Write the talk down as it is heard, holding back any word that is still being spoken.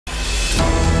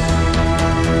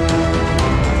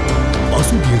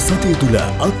පසුගිය සතිය තුළ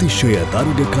අතිශය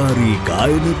තරගකාරී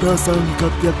ගායන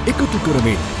ප්‍රාසංගිකත්වයක් එකතු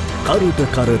කරමින් කරට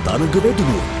කර තරග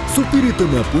වැදුණු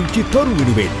සුපිරිතම පුංචි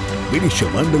තරුණිවෙන් විනිශ්චය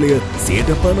මණ්ඩලය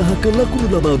 50%ක ලකුණු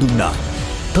ලබා දුන්නා.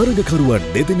 තරගකරුවන්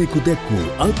දෙදෙනෙකු දැක් වූ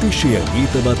අතිශය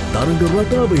ගීතවත් තරග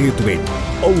රටාව හේතුවෙන්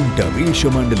ඔවුන්ට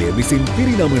විනිශ්චය මණ්ඩලය විසින්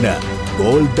පිරිනමන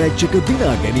ගෝල් බැච් එක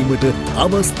දිනා ගැනීමට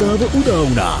අවස්ථාව උදා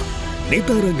වුණා.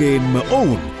 නිතරගයෙන්ම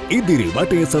ඔවුන් ඉදිරි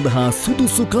වටය සඳහා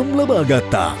සුදුසුකම් ලබා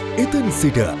ගත්තා. එතන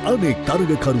සිට අනෙක්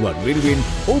තරගකරුවන් වෙනුවෙන්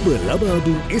ඔබ ලබා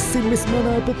දුන් SMS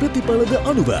මනාප ප්‍රතිඵලද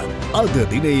අනුව අද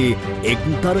දිනයේ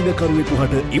එක් තරගකරුවෙකු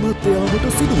හට ඉවත්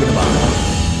යාමට සිදු වෙනවා.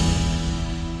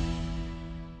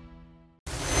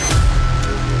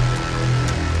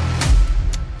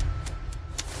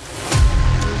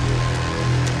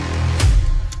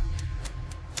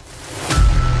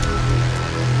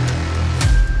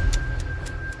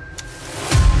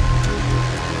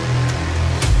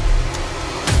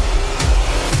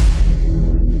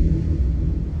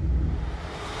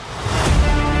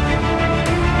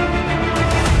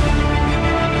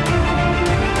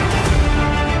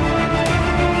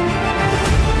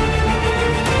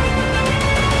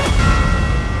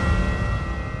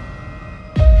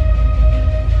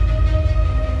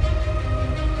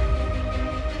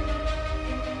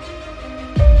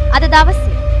 අද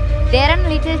දවසේ Derana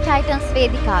Little Titans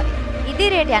වේදිකාවේ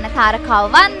ඉදිරියට යන තාරකාව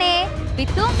වන්නේ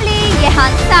විතුම්ලි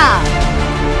යහන්සා.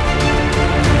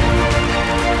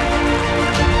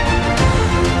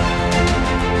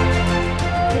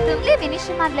 විතුම්ලි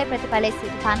විනිශ්චය මණ්ඩලයේ ප්‍රතිඵලයේ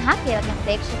 50ක් ඒ වගේම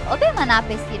ප්‍රේක්ෂක ඔබේ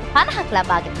මනාපයේ 50ක්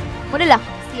ලබාගෙන මුළු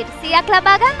ලකුණු 100ක්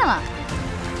ලබා ගන්නවා.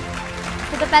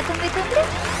 සුබ පැතුම් විතුම්ලි.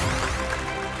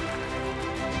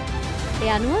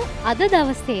 ඒ අනුව අද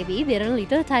දවසේදී Derana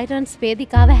Little Titans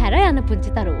වේදිකාව හැර යන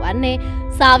පුංචි තරුව වන්නේ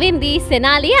සාවින්දී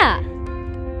සෙනාලියා.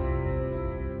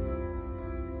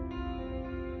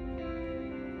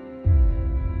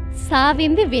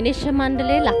 සාවින්දි විනිශ්චය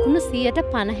මණ්ඩලයේ ලකුණු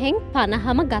 50%න්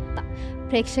 50ම ගත්තා.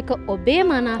 ප්‍රේක්ෂක ඔබේ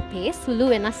මනාපේ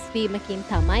සුළු වෙනස් වීමකින්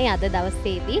තමයි අද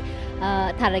දවසේදී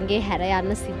තරගයේ හැර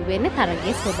යන්න සිදු වෙන්නේ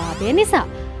තරගයේ ස්වභාවය නිසා.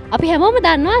 අපි හැමෝම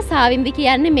දන්නවා සාවින්දි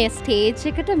කියන්නේ මේ ස්ටේජ්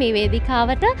එකට මේ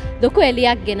වේදිකාවට ලොකු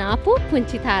එළියක් ගෙනාපු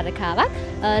පුංචි තාරකාවක්.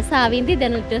 සාවින්දි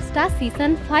Derana Little Star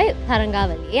සීසන් 5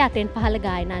 තරඟාවලියේ අටෙන් පහළ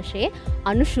ගායනාංශයේ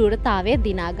අනුශූරතාවය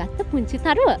දිනාගත්ත පුංචි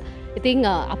තරුව. ඉතින්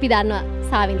අපි දන්නවා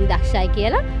සාවින්දි දක්ෂයි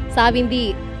කියලා. සාවින්දි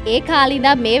ඒ කාලේ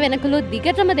ඉඳන් මේ වෙනකලු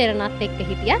දිගටම Deranat එක්ක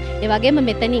හිටියා. ඒ වගේම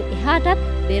මෙතනින් එහාටත්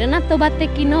Deranat ඔබත්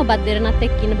එක්ක ඉන්නවා. ඔබත් Deranat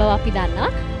එක්ක ඉන්න බව අපි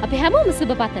දන්නවා. අපි හැමෝම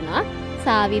සුබ පතනවා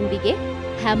සාවින්දිගේ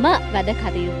හැම වැඩ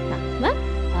කටයුත්තක්ම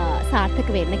සාර්ථක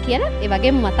වෙන්න කියලා. ඒ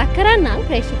වගේම මතක් කරන්නම්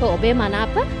ප්‍රේක්ෂක ඔබේ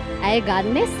මනාප ඇය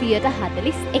ගන්නේ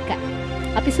 41%.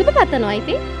 අපි සුබ පතනවා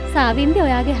ඉතින් සාවින්දි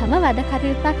ඔයාගේ හැම වැඩ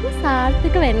කටයුත්තක්ම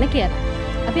සාර්ථක වෙන්න කියලා.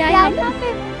 අපි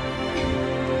ආයෙත්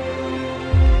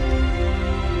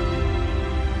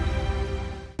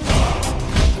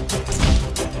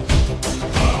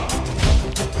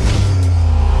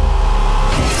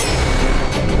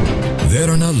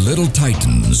Derana Little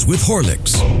Titans with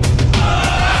Horlicks.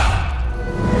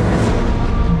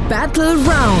 Battle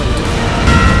round.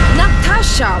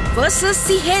 Natasha versus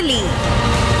Siheli.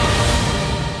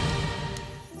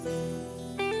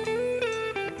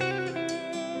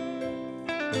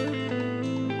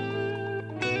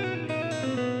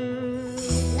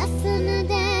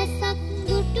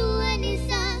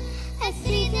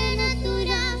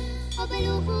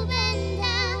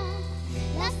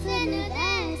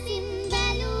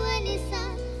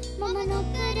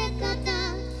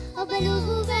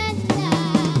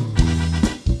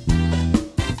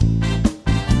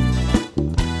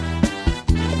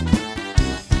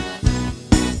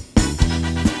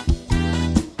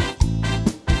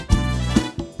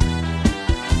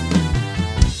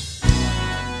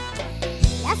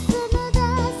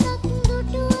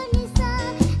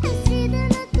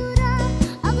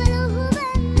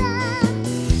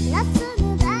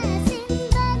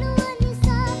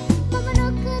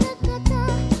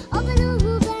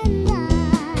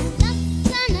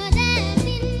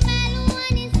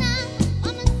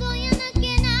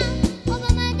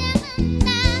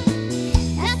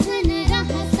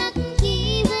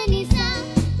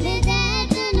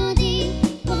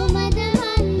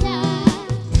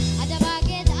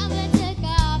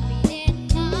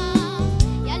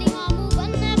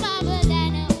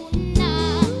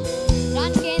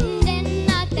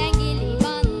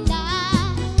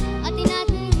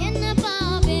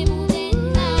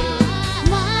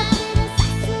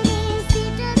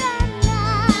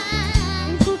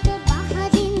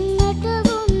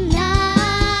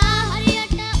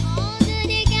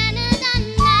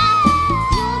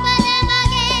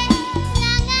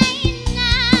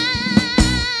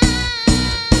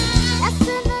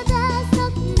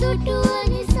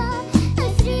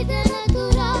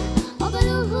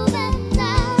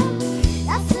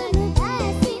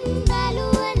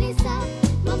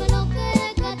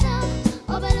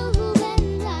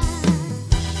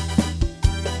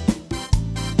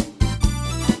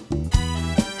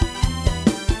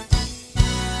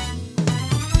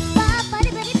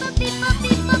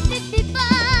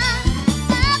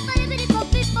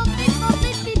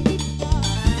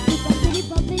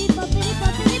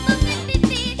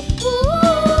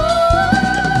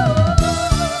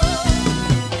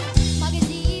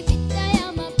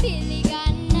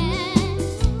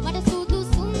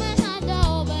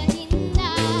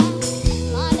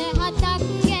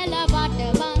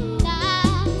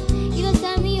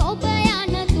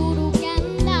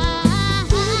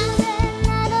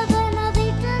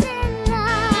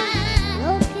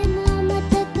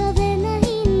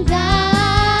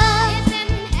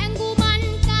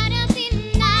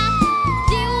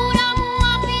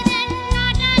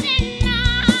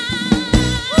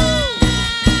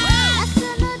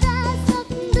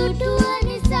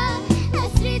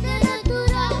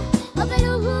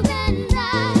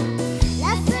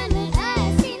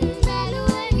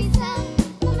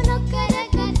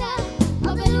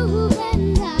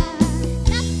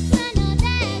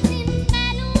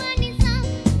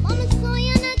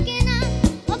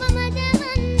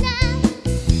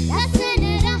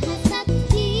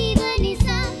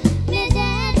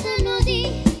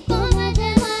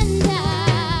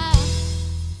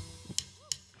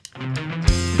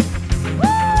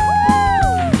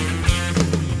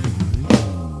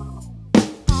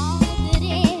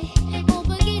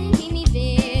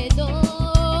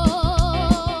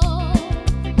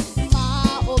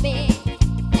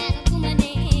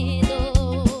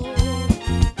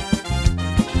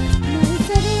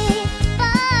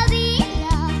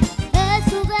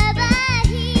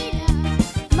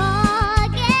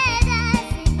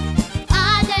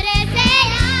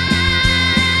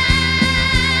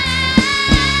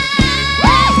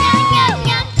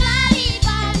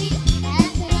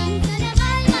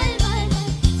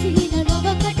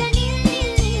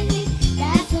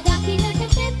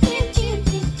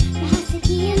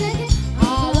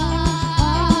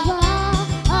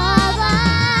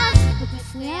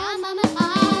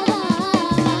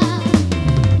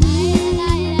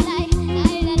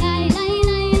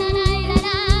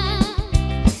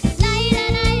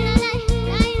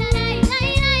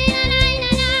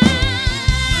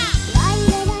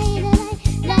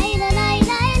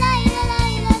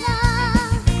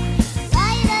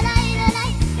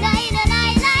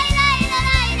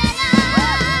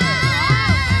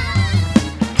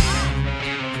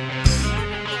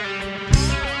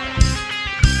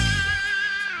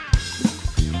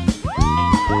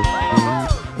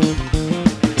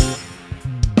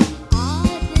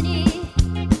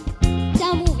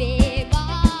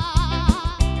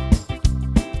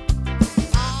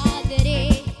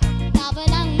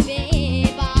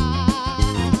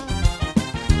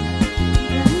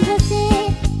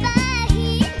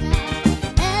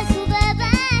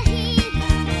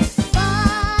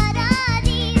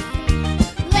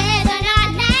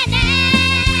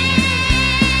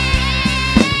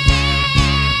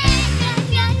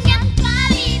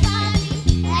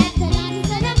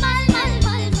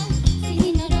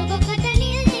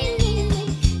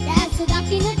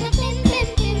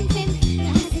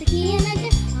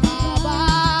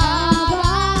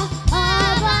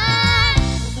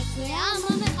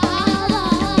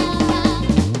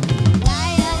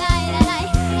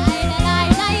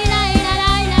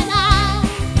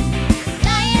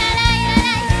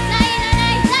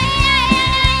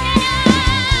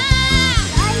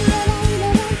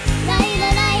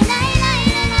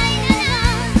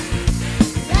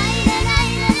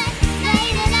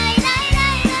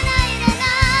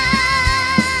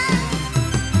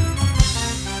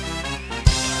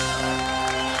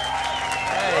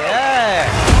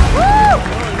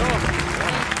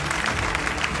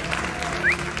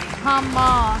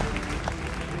 අම්මා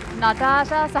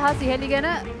නතාෂා සහ සිහෙලි ගැන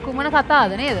කුමන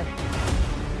කතාවද නේද?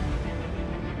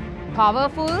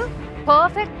 powerful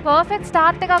perfect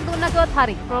start එකක් දුන්නා කිව්වොත්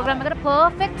හරි. ප්‍රෝග්‍රෑම් එකට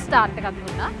perfect start එකක්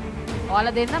දුන්නා.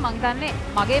 ඔයාලා දෙන්න මං හිතන්නේ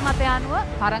මගේ මතය අනුව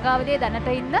තරඟාවලියේ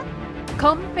දැනට ඉන්න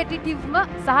competitiveම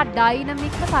සහ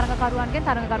dynamicම තරඟකරුවන්ගෙන්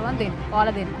තරඟකරුවන් දෙන්න.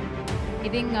 ඔයාලා දෙන්න.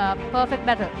 ඉතින් perfect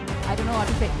battle. I don't know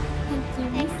what to say. Thank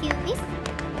you miss.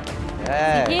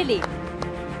 සිහෙලි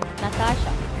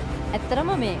Natasha ඇත්තරම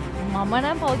මේ මම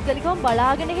නම් පෞද්ගලිකව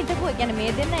බලාගෙන හිටපු ඒ කියන්නේ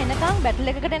මේ දෙන්න එනකම්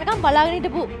බැටල් එකකට එනකම් බලාගෙන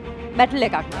හිටපු බැටල්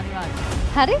එකක්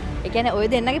හරි ඒ කියන්නේ ඔය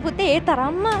දෙන්නගේ පුතේ ඒ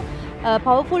තරම්ම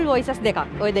පවර්ෆුල් වොයිසස්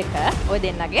දෙකක් ඔය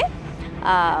දෙන්නගේ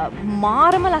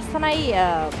මාරම ලස්සනයි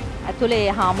ඇතුලේ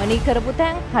හාමනි කරපු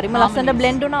තැන් හරිම ලස්සනට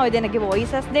බ්ලෙන්ඩ් වුණා ඔය දෙන්නගේ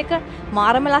වොයිසස් දෙක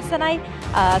මාරම ලස්සනයි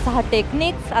සහ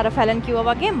ටෙක්නික්ස් අර ෆැලන් කිව්වා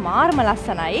වගේ මාරම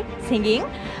ලස්සනයි සිංගින්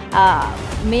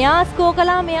මෙයා ස්කෝ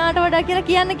කළා මෙයාට වඩා කියලා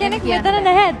කියන්න කෙනෙක් මෙතන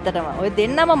නැහැ ඇත්තටම. ඔය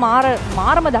දෙන්නම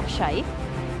මාරම දක්ෂයි.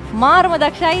 මාරම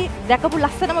දක්ෂයි දැකපු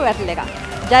ලස්සනම බැටල් එකක්.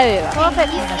 ජය වේවා.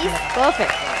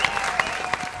 Perfect.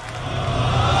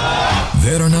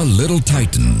 Derana Little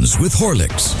Titans with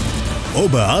Horlicks.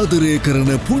 ඔබ ආදරය කරන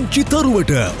පුංචි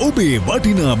තරුවට ඔබේ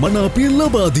වටිනා මනාපය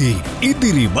ලබාදී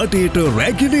ඉදිරි වටේට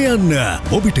රැගෙන යන්න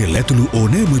ඔබට ලැතුළු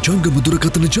ඕනෑම ජංගම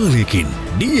දුරකථන ජාලයකින්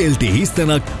DLT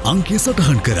හිස්තැනක් අංකය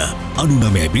සටහන් කර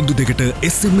 99.2ට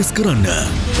SMS කරන්න.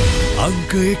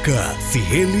 අංක 1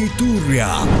 සිහෙලි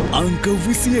තූර්යා, අංක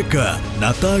 21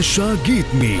 නතාෂා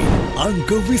ගීත්මි,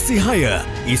 අංක 26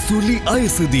 ඉසුලි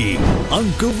අයසදී,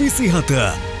 අංක 27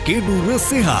 කෙනුර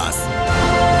සෙහස්.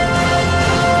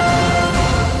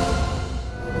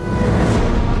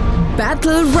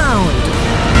 Battle round.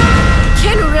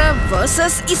 Kenura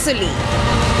versus Isuli.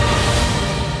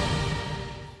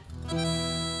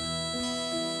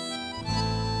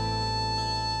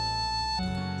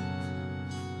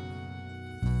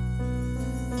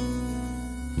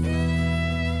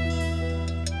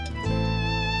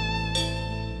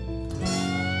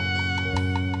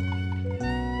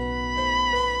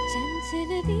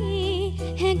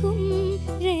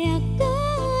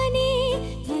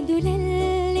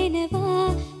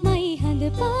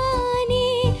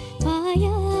 පානේ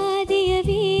පායාදිය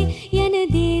වී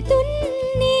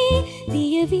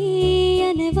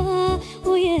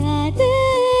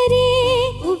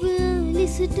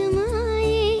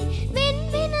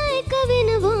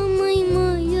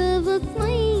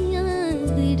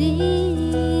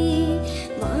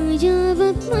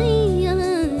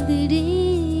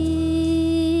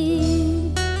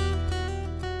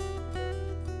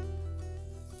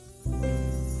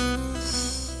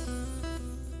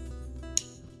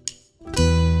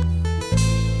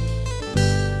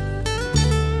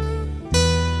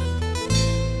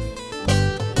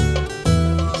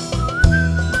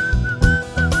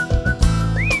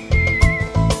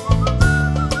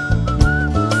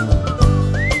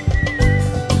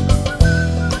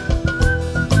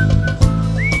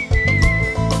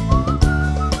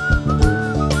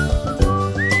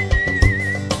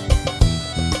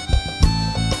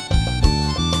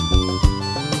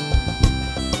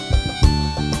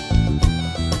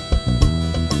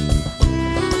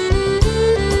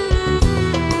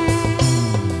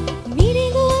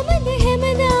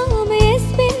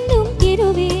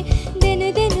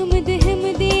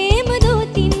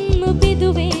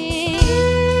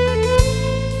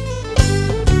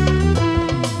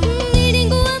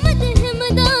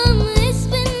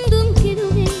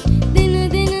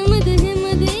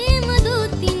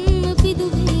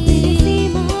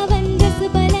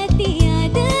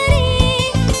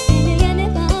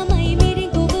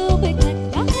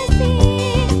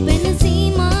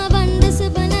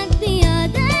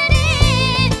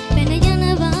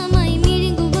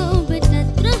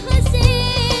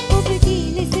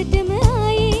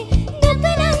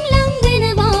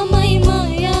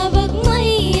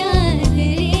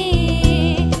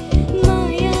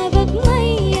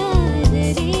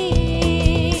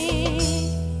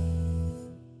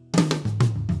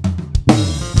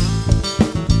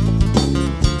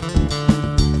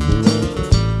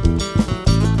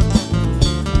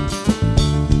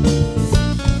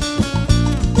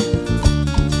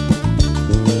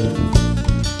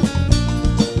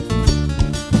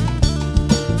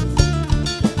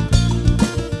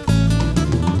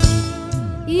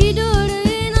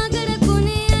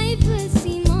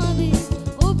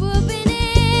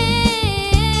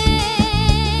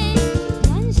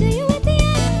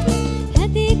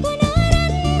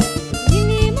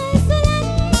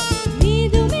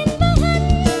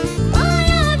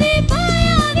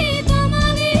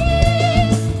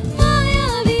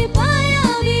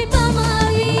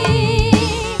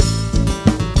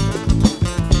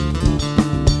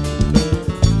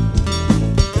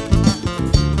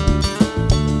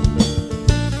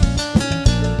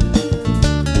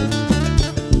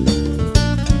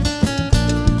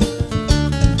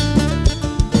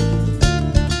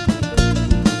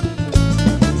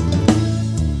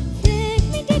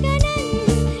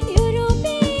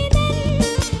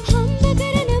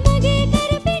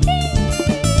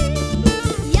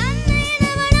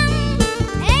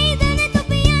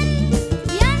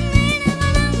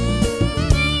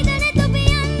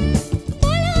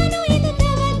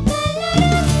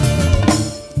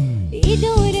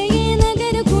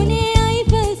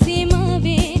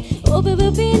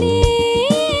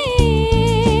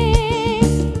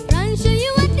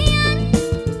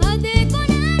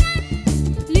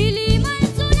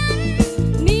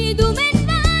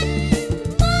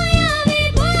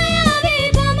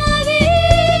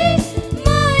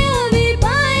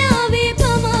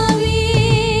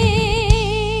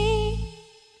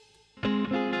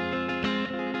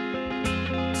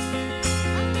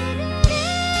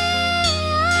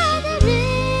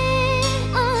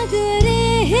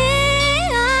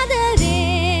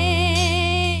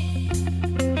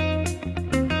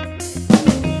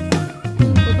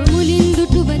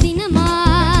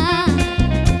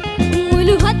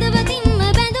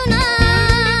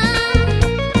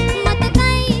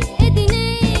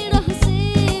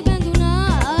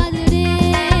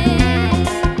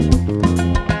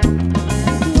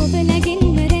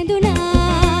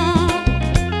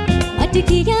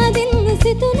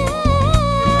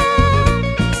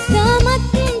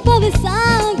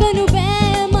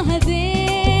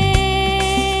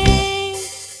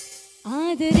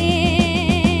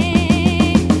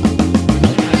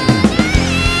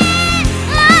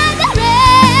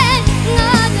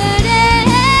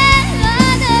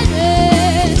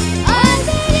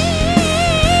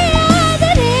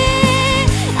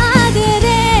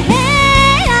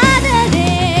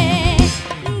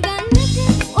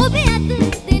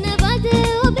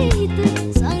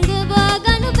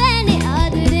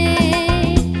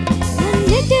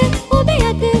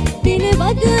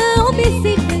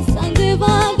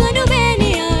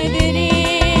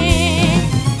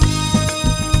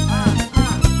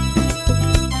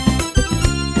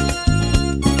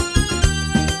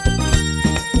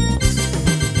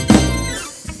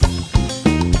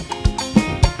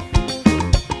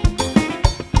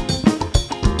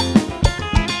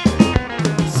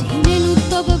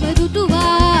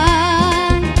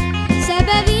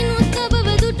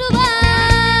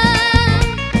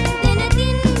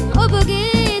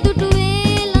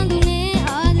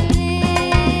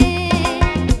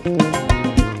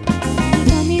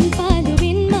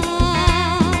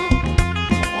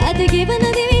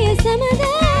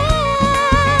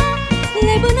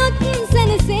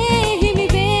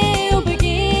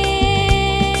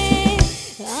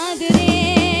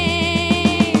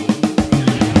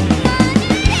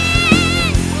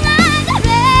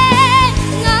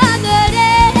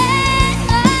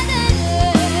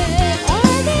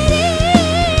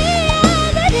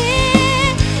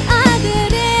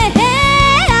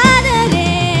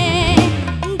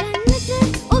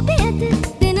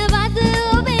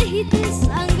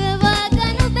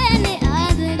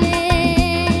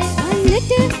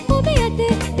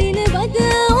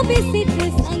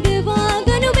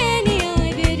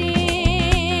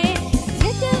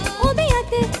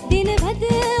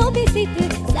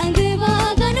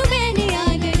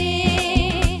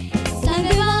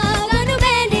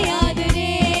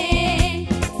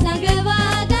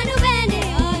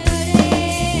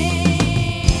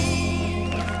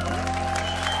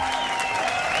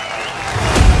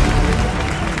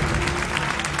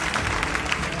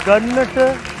ගන්නට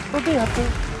ඔබේ අත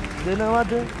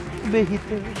දෙනවද බෙහිත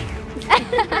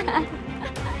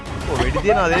වැඩි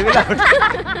තියනවද ඒ වෙලාවට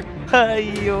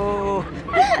අයියෝ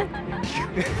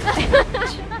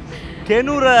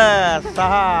කෙනුර සහ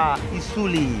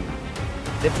ඉසුලි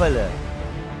දෙපළ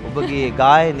ඔබගේ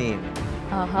ගායනයේ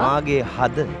මාගේ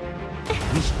හද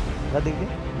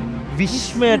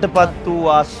විශ්මයට පත්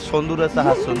වූ සොඳුර සහ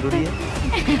සොඳුරිය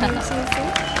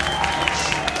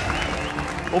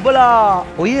ඔබලා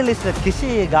ඔය ලෙස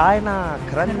කෙසේ ගායනා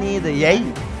කරන්නේද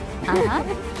යැයි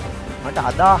මට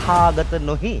අදාහාගත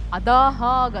නොහි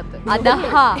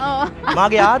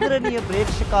මගේ ආදරණීය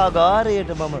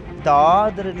ප්‍රේක්ෂකාගාරයට මම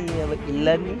තාදරණීයව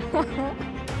ඉල්ලන්නේ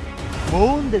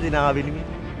මොවුන් දෙදෙනා වෙනුවෙන්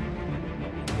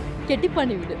කෙටි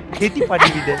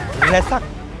පණිවිඩ රැසක්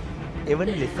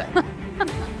එවැනි ලෙසයි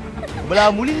ඔබලා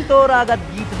මුලින් තෝරාගත්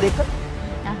ගීත දෙක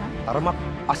තරමක්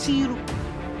අසීරු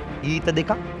ගීත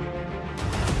දෙකක්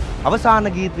අවසාන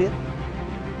ගීතය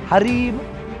හරීම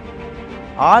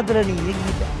ආදරණීය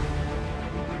ගීතයක්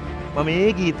මම මේ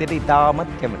ගීතයට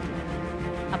ඉතාමත්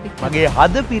කැමතියි මගේ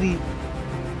හද පිරි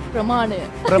ප්‍රමාණය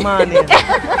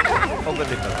ඔබ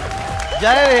දෙපළ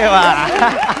ජය වේවා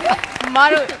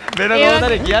මරු වෙන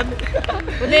මොනවද කියන්නේ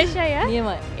උදේශය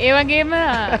නියමයි ඒ වගේම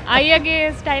අයියාගේ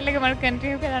ස්ටයිල් එක මට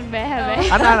කන්ටිනියු කරන්න බෑ හැබැයි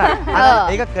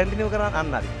අන්න ඒක කන්ටිනියු කරන්න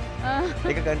අන්න හරි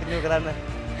ඒක කන්ටිනියු කරන්න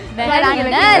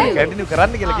කන්ටිනියු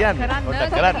කරන්න කියලා කියන්නේ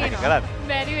ඔන්න කරන්න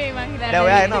බැරි වෙයි මං හිතන්නේ දැන්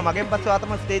ඔයා එනවා මගෙන් පස්සේ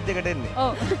ආතම ස්ටේජ් එකට එන්නේ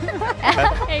ඔව්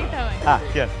ඒක තමයි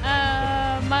කියන්න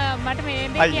මට මේ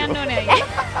දෙයක් කියන්න ඕනේ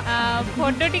අයියා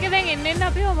ෆොටෝ ටික දැන් එන්න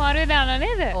අපිව අමාරුවේ දානවා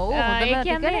නේද ඔව් හොඳට ඒ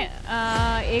කියන්නේ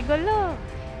ඒගොල්ලෝ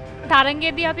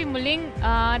තරංගෙදී අපි මුලින්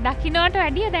දකින්නට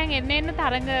වැඩිය දැන් එන්න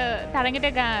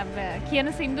තරඟට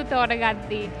කියන සින්දු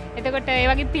තෝරගද්දී එතකොට ඒ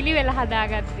වගේ පිළිවෙල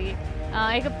හදාගද්දී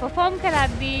ඒක පර්ෆෝම්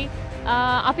කරද්දී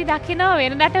අපි දකිනවා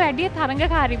වෙනදාට වැඩිය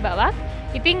තරඟකාරී බවක්.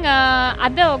 ඉතින්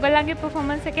අද ඔයගොල්ලන්ගේ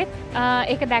පර්ෆෝමන්ස් එකෙත්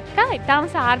ඒක දැක්කා. ඊටාම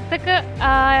සාර්ථක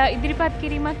ඉදිරිපත්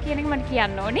කිරීමක් කියන එක මට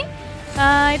කියන්න ඕනේ.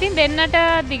 ඉතින් දෙන්නට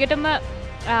දිගටම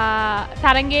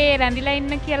තරංගේ රැඳිලා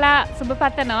ඉන්න කියලා සුබ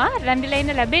පතනවා. රැඳිලා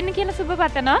ඉන්න ලැබෙන්න කියලා සුබ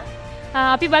පතනවා.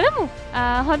 අපි බලමු.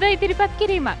 හොඳ ඉදිරිපත්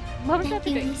කිරීමක්. බොහොම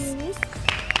සතුටුයි.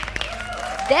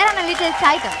 Derana little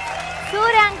title.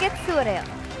 සූර්යයන්ගේ සූර්යය.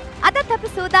 අදත් අපි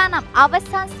සූදානම්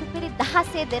අවසන් සුපිරි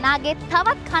 16 දෙනාගේ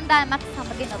තවත් කණ්ඩායමක්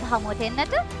සමගින් ඔබ හමුවට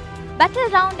එන්නට. බැටල්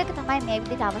රවුන්ඩ් එක තමයි මේ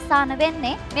විදිහට අවසන්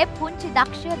වෙන්නේ. මේ පුංචි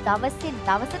දක්ෂය දවසින්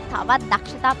දවස තවත්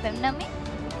දක්ෂතා පෙන්වමින්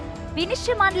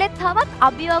විනිශ්චය මණ්ඩලය තවත්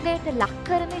අභියෝගයට ලක්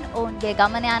කරමින් ඔවුන්ගේ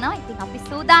ගමන යනවා. ඉතින් අපි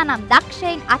සූදානම්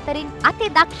දක්ෂයින් අතරින් අති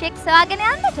දක්ෂයෙක් සොයාගෙන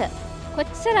යන්නට.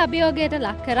 කොච්චර අභියෝගයට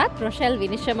ලක් කරත් රොෂෙල්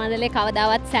විනිශ්චය මණ්ඩලය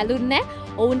කවදාවත් සැලුන්නේ නැහැ.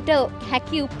 ඔවුන්ට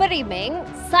හැකි උපරිමෙන්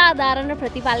සාධාරණ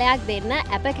ප්‍රතිඵලයක් දෙන්න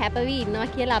අප කැපවී ඉන්නවා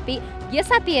කියලා අපි ගිය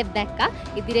සතියෙත් දැක්කා.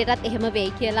 ඉදිරියටත් එහෙම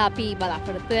වෙයි කියලා අපි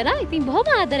බලාපොරොත්තු වෙනවා. ඉතින්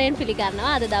බොහොම ආදරයෙන්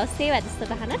පිළිගන්නවා අද දවසේ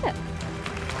වැඩසටහනට.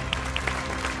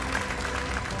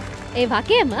 ඒ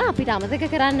වගේම අපිට අමතක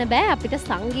කරන්න බෑ අපිට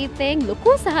සංගීතයෙන්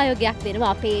ලොකු සහයෝගයක්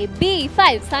දෙනවා අපේ B5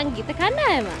 සංගීත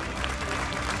කණ්ඩායම.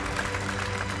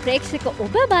 ප්‍රේක්ෂක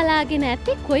ඔබ බලාගෙන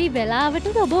ඇති කොයි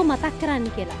වෙලාවටද ඔබ මතක් කරන්න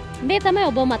කියලා. මේ තමයි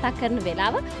ඔබ මතක් කරන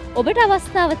වෙලාව. ඔබට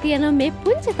අවස්ථාව තියෙන මේ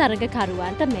පුංචි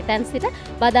තරගකරුවන්ට මෙතැන් සිට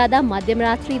බදාදා මධ්‍යම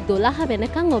රාත්‍රී 12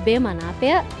 වෙනකන් ඔබේ මනාපය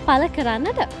පළ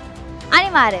කරන්නට.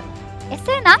 අනිවාර්යයෙන්.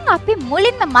 එසේනම් අපි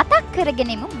මුලින්ම මතක්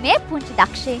කරගෙනමු මේ පුංචි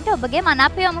දක්ෂයින්ට ඔබගේ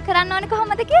මනාපය යොමු කරන්න ඕනේ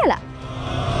කොහොමද කියලා.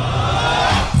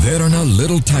 Derana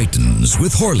Little Titans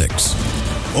with Horlicks.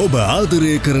 ඔබ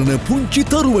ආදරය කරන පුංචි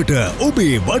තරුවට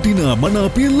ඔබේ වටිනා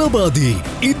මනාපය ලබාදී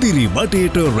ඉදිරි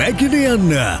වටේට රැගෙන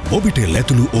යන්න. ඔබට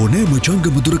ලැතුළු ඕනෑම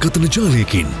ජංගම දුරකථන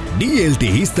ජාලයකින් DLT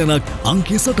හිස්තැනක්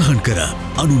අංකය සටහන් කර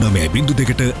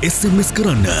 99.2ට SMS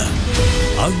කරන්න.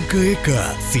 අංක 1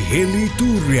 සිහෙලි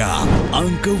තූර්යා,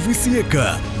 අංක 21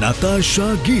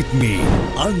 නතාෂා ගීත්මි,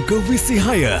 අංක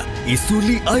 26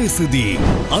 ඉසුලි අයසදී,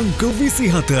 අංක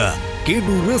 27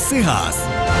 කෙනුර සෙහස්.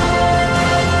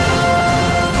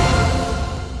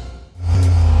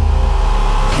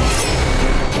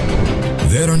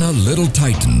 Derana Little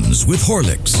Titans with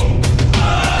Horlicks.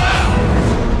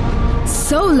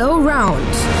 Solo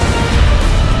round.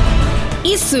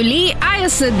 Isuli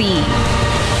Ayasadi.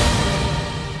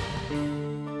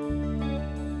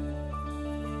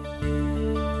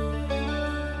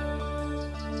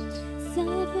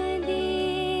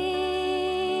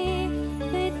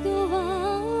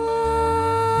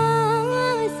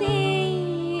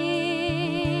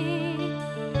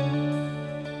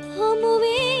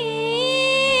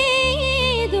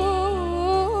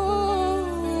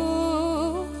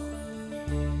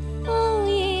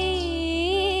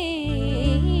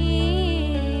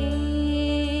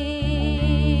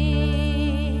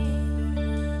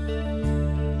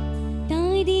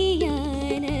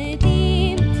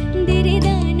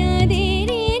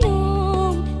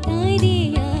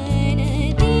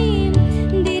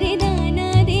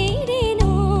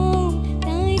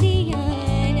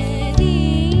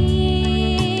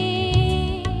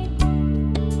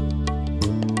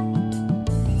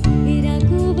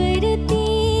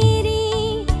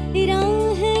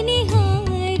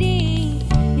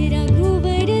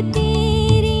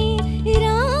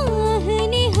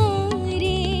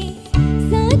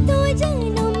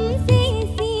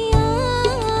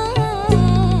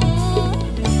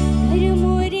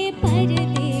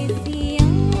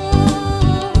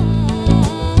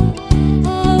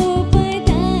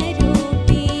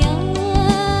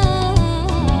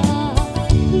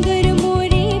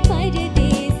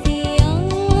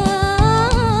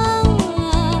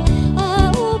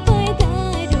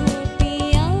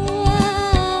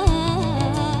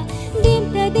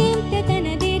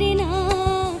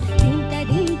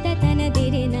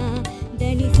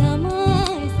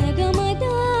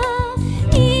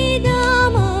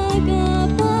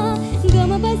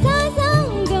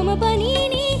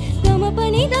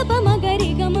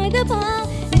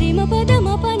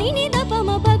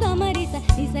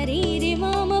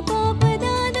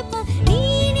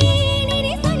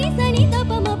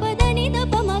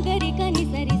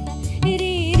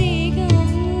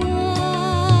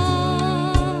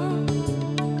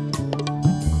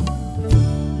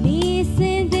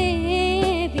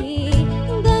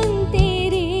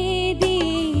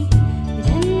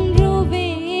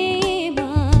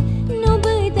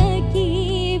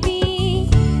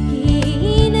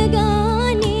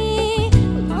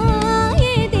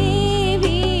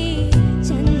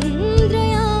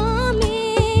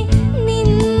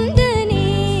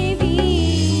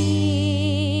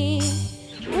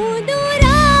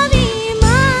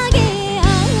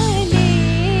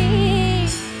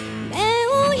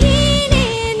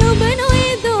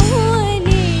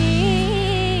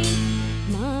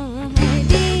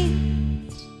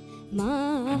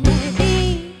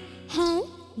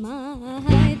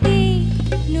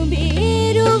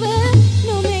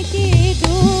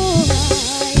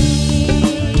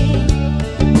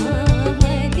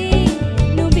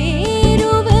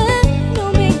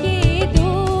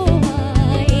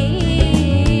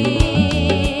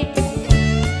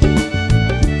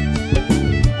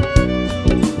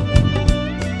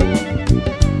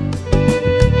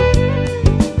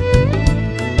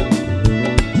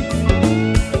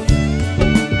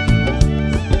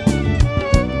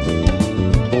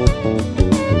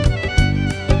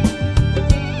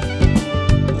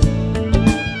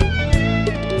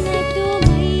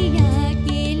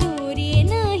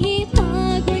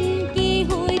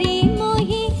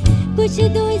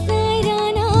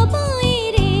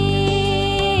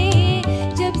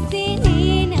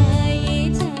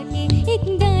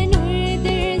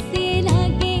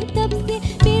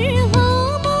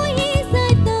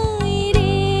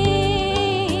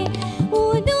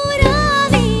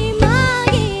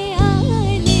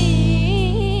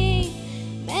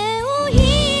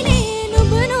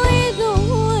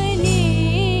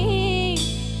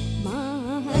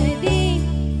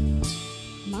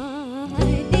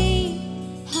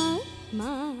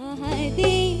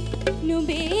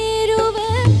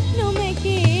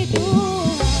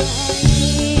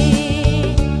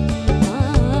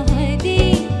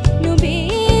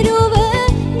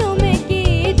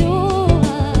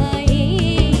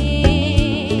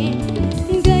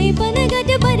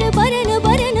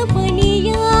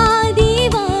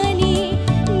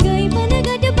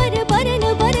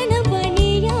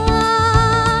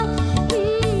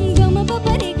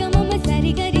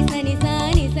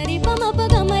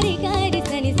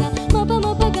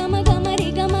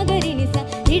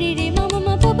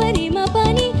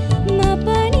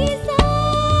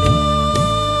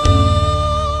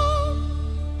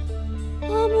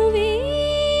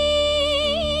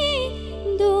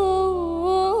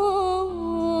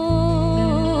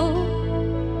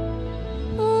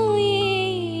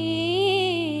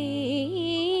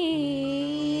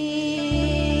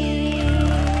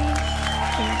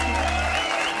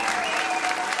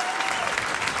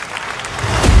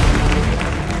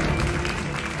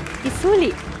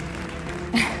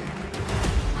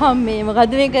 මේ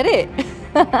මොකද්ද මේ කරේ?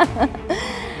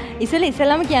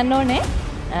 ඉස්සෙල්ලාම කියන්න ඕනේ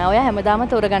ඔයා හැමදාම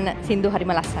තෝරගන්න සින්දු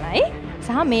හරිම ලස්සනයි.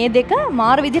 සහ මේ දෙක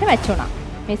මාර විදිහට මැච් වුණා.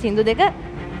 මේ සින්දු දෙක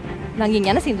ළඟින්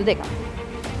යන සින්දු දෙක.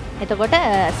 එතකොට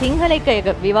සිංහල එක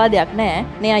විවාදයක් නැහැ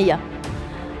නේ අයියා.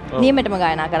 නියමෙටම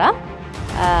ගායනා කරා.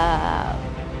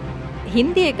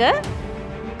 හින්දි එක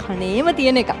කණේම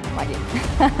තියෙන එකක් මගේ.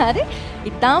 හරි.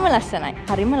 ඉතාලම ලස්සනයි.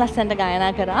 හරිම ලස්සනට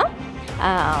ගායනා කරා.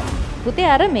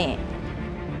 පුතේ අර මේ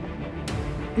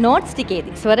නෝට්ස්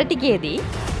ටිකේදී ස්වර ටිකේදී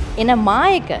එන මා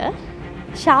එක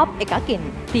ෂාප් එකක්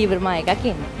එන්නේ. තීව්‍ර මා එකක්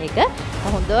එන්නේ. ඒක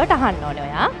හොඳට අහන්න ඕනේ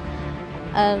ඔයා.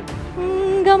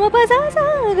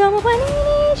 ගමපසසා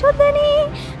ගමපනීනි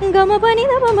ශොද්දනී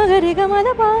ගමපනිද පමගරේ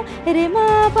ගමදපා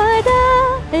රෙමා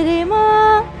පදා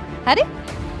රෙමා. හරි?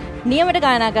 නියමයට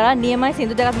ගායනා කරා. නියමයි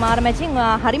සින්දු දෙකත් මාර මැචින්.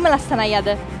 හරිම ලස්සනයි අද.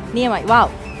 නියමයි. වව්.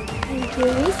 Thank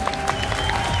you miss.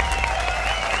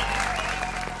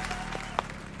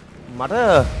 මට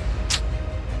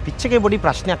පිච් එකේ පොඩි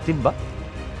ප්‍රශ්නයක් තිබ්බා.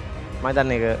 මම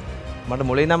දන්නේ ඒක මට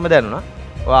මුලින් ඉඳන්ම දැනුණා.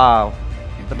 වා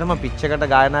ඉතටම පිච් එකට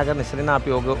ගායනා කරන ඉස්සරින්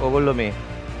අපි ඕගොල්ලෝ මේ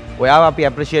ඔයාව අපි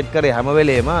ඇප්‍රීෂিয়েට් කරේ හැම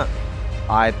වෙලේම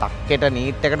ආයේ තක්කෙට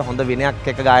නීට් එකට හොඳ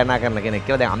විනයක් එක ගායනා කරන කෙනෙක්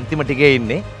කියලා. දැන් අන්තිම ටිකේ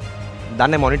ඉන්නේ.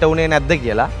 දන්නේ මොනිටර් උනේ නැද්ද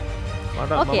කියලා.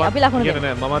 ඕකේ අපි ලකුණු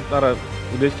දෙන්න. මමත් අර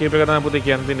උදේශ කීප එක තමයි පුතේ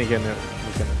කියන්න දෙන්නේ. කියන්නේ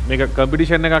මේක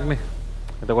කම්පිටිෂන් එකක් නේ.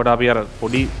 එතකොට අපි අර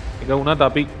පොඩි එක වුණත්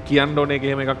අපි කියන්න ඕනේ එක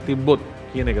එහෙම එකක් තිබ්බොත්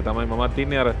කියන එක තමයි මමත්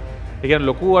ඉන්නේ. අර ඒ කියන්නේ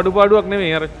ලොකු අඩුපාඩුවක්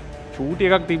නෙමෙයි. අර චූටි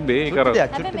එකක් තිබ්බේ. ඒක අර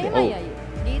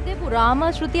ගීතේ පුරාම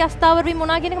ශ්‍රුති අස්ථාවර වීම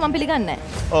මොනවා කියන එක මම පිළිගන්නේ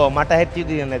නැහැ. ඔව් මට හැටි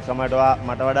දින්නේ සමහරට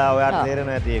මට වඩා ඔයාට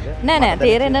තේරෙන්නේ නැති එක. නෑ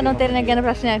තේරෙන්න නොතේරෙන්න ගැන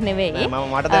ප්‍රශ්නයක් නෙවෙයි.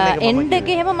 මට දැන් ඒක එන්ඩ්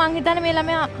එකේ එහෙම මං හිතන්නේ මේ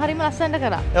ළමයා හරිම ලස්සනට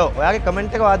කරා. ඔව් ඔයාගේ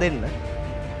කමෙන්ට් එක වා දෙන්න.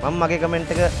 මම මගේ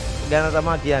කමෙන්ට් එක ගැන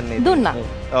තමයි කියන්නේ. දුන්නා.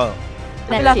 ඔව්.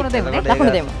 ලකුණු දෙමු.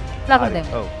 ලකුණු දෙමු. ලකුණු දෙමු.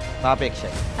 ඔව්. සාපේක්ෂයි.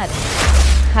 හරි.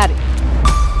 හරි.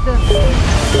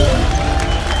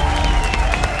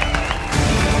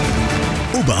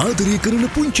 ඔබ ආදරය කරන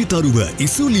පුංචි තරුව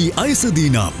ඉසුලි අයසදී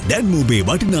නම් දැන් ඔබේ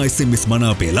වටිනා SMS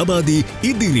මනාපය ලබා දී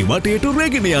ඉදිරි වටයට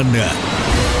රැගෙන යන්න.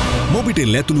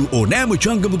 මොබිටෙල් ඇතුළු ඕනෑම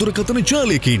ජංගම දුරකථන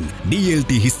ජාලයකින්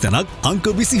DLT හිස්තනක් අංක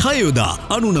 26 යොදා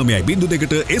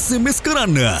 99.2ට SMS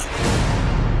කරන්න.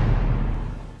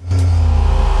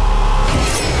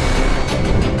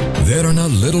 Derana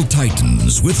Little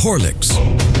Titans with Horlicks.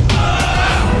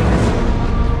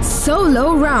 Solo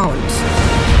round.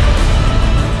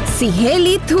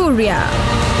 Siheli Thuria.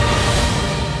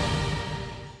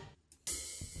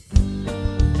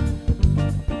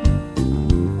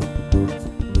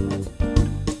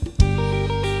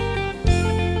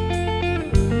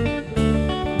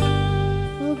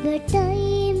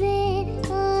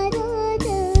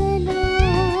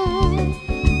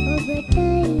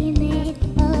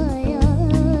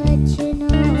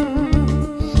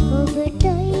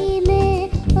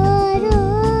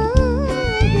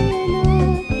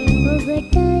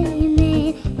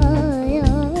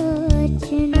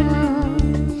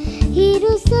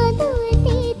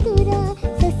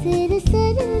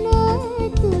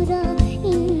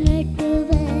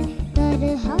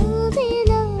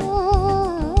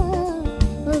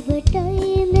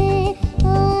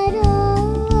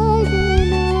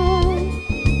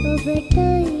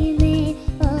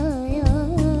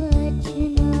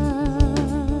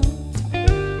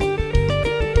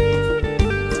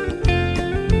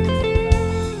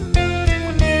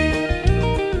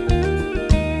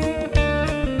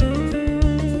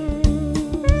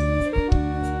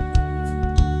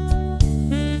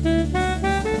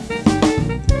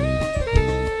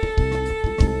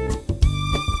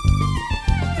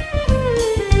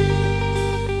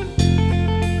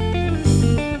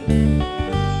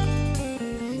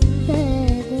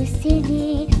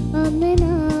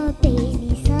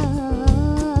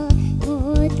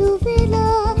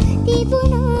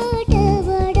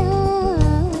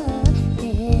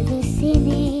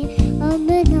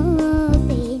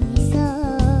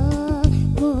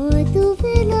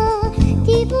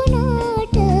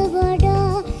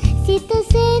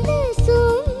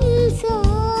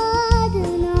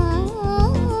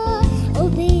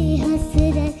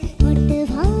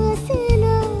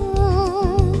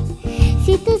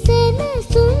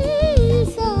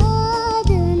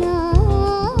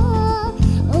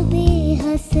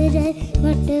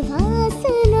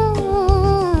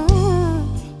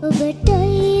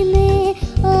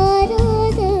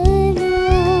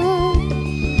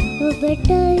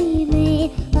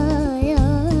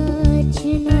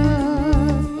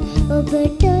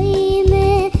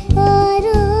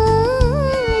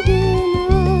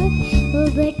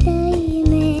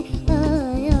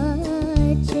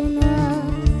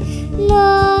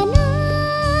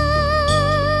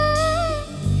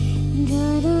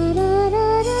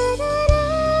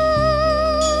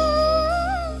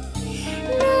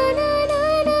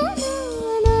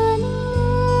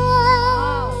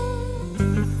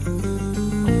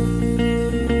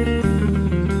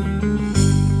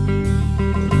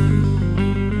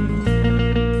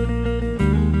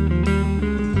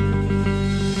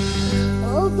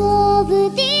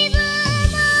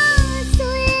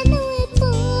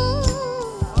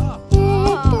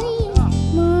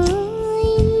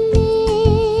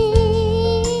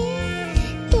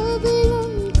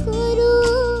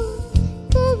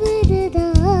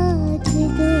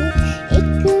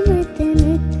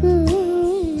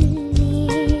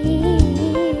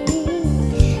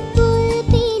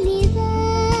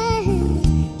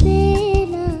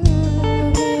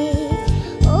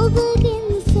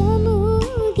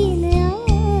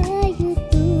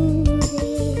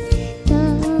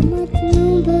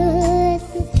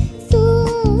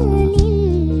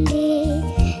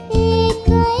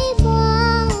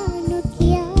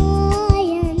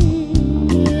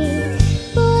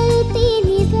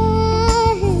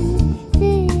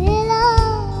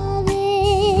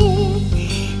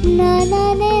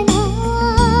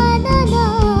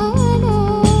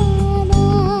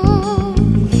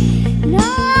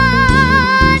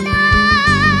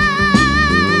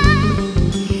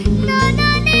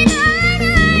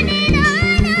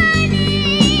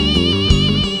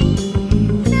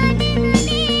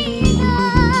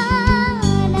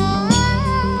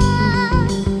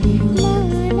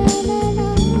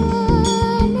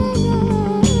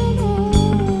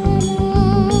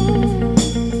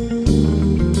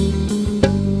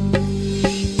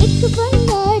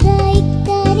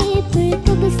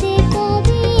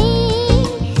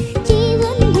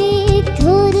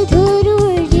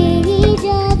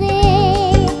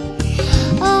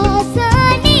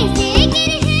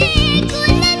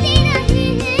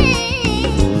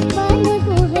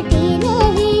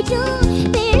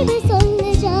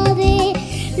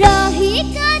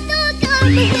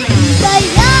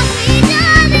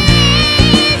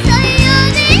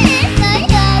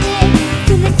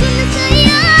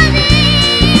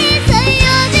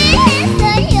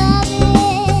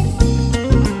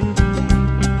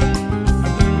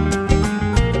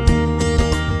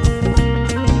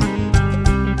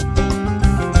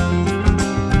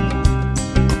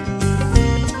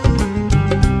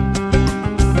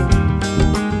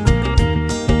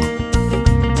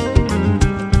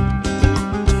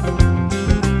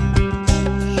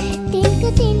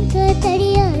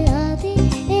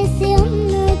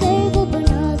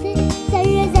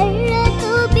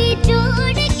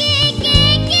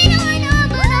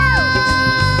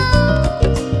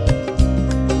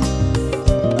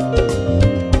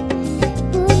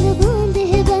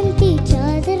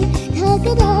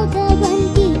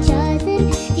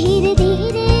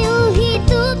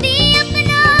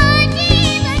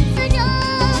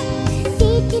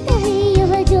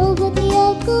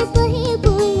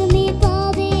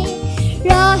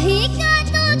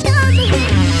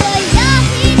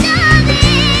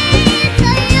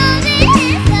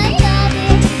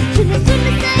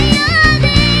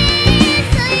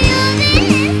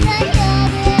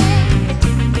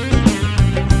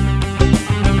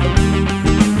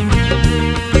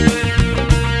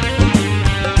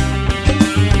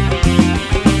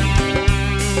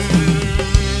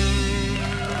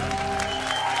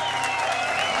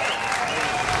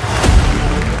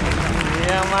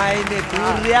 තමයිනේ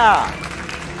සූර්යා.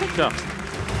 චා.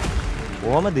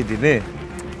 කොහමද ඉතින්නේ?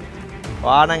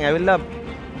 වානම් ඇවිල්ලා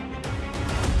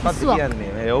මොකක්ද පිස්සුවක්.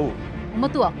 කියන්නේ? මේ ඔව්.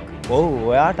 උමතුවක්. ඔව්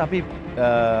ඔයාට අපි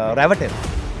රැවටෙන.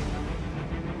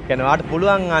 කියන්නේ ඔයාට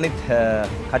පුළුවන් අනිත්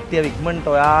කට්ටිය ඉක්මනට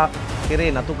ඔයා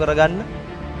කෙරේ නතු කරගන්න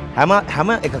හැම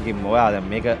එකකින්ම ඔයා දැන්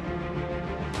මේක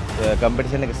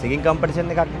කම්පිටිෂන් එක සිංගින්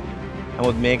කම්පිටිෂන් එකක් නේ.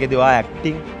 නමුත් මේකෙදි ඔයා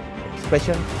acting,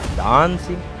 expression,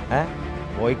 dancing,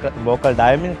 vocal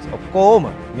dynamics ඔක්කොම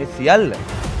මේ සියල්ල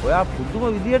ඔයා පුදුම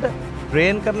විදියට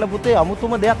ට්‍රේන් කරලා පුතේ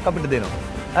අමුතුම දෙයක් අපිට දෙනවා.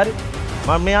 හරි.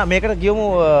 මම මේකට කියමු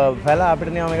පැලා අපිට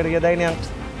නියම මේකට කියදයි නියම්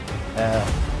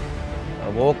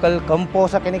වෝකල්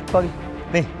කම්පෝසර් කෙනෙක් වගේ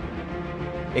නේ.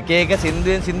 එක එක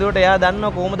සින්දුවෙන් සින්දුවට එයා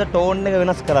දන්නවා කොහොමද ටෝන් එක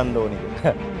වෙනස් කරන්න ඕනේ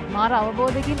කියලා. මාර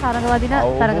අවබෝධයකින් තරඟවදින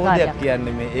අවබෝධයක් තරඟකාරයෙක්.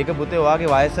 කියන්නේ මේ ඒක පුතේ ඔයාගේ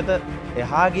වයසට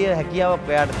එහා ගිය හැකියාවක්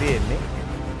ඔයාට තියෙන්නේ.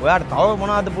 ඔයාට තව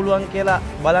මොනවද පුළුවන් කියලා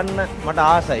බලන්න මට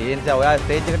ආසයි. ඒ නිසා ඔයා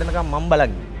ස්ටේජ් එකට එනකම් මම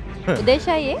බලන්නේ.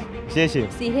 උදේශායේ විශේෂයෙන්.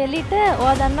 සිහෙලිට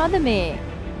ඔයා දන්නවද මේ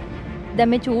දැන්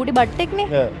මේ චූටි බට්ටෙක්නේ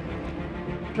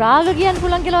රාග කියන්න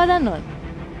පුළුවන් කියලා ඔයා දන්නවද?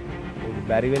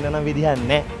 බැරි වෙන්න නම් විදිහක්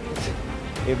නැහැ.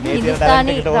 ඒ මේ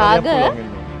හින්දුස්තානි රාග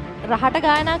රහට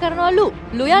ගායනා කරනවලු.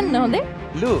 ලු යන්න හොඳේ.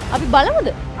 ලු අපි බලමුද?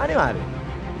 අනිවාර්යයෙන්.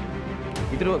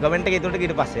 ඊටු කමෙන්ට් එකේ ඊටට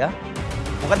ඊට පස්සේ ආ.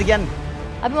 මොකද කියන්නේ?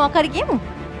 අපි මොකක් හරි කියමු.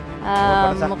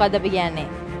 මොකද්ද අපි කියන්නේ?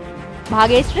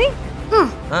 භාගේශ්‍රී?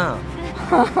 ආ.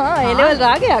 ඒ ලෙවල්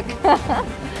රාගයක්.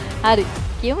 හරි.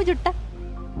 කියමු චුට්ටක්.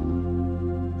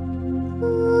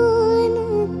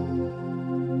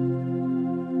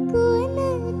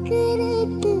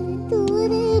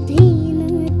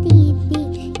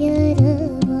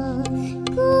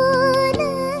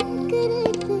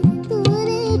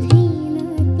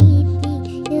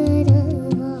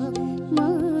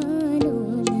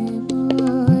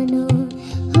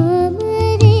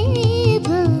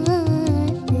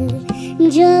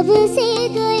 जब से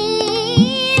गए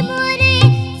मोरे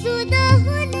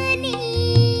सुदहुन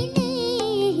नीने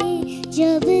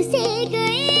जब से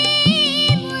गए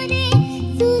मोरे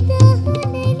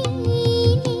सुदहुन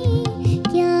नीने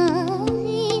क्या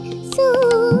है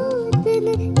सूदन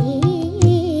ए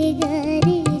घर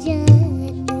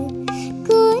जात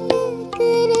कौन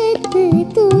करत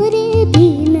तोरे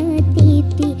बिना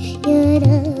तीपी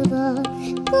यरवा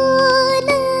कौन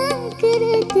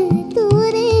करत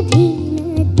तोरे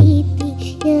बिना तीपी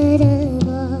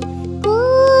यरवा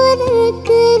कौन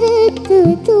करत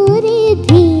तोरे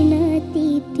बिना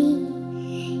तीपी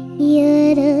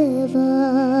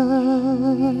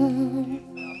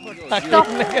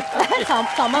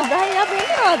සමගහය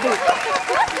වෙනවද?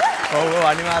 ඔව්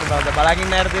අනිවාර්යයෙන්ම බලකින්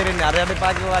නැර තේරෙන්නේ අර යන්න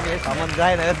එපා කිව්වා වගේ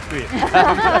සමග්‍රහය නැවතුවේ.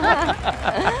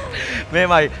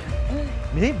 මේමයි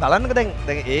මේ බලන්නක දැන්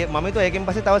ඒ මම හිතුවා ඒකෙන්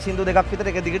පස්සේ තව සින්දු දෙකක් විතර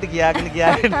එක දිගට කියාගෙන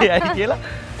යයි කියලා.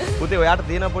 පුතේ ඔයාට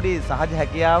තියෙන පොඩි සහජ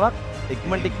හැකියාවක්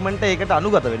ඉක්මනට ඒකට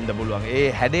අනුගත වෙන්න පුළුවන්. ඒ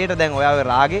හැඩයට දැන් ඔයාගේ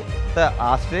රාගෙට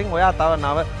ආශ්‍රයෙන් ඔයා තව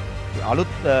නව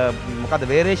අලුත් මොකද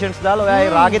වේරියේෂන්ස් දාලා ඔයා ඒ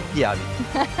රාගෙත් කියාවි.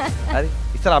 හරි.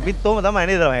 ඉතින් අපිත් තෝම තමයි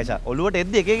නේද මහේෂා. ඔළුවට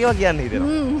එද්දි එක එක ඒවා කියන්න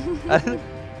හිතෙනවා. හරි.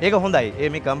 ඒක හොඳයි.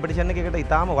 මේ කම්පිටිෂන් එකකට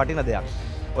ඉතාම වටින දෙයක්.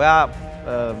 ඔයා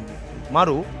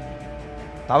මරු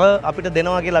තව අපිට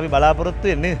දෙනවා කියලා අපි බලාපොරොත්තු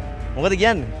වෙන්නේ. මොකද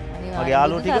කියන්නේ? මගේ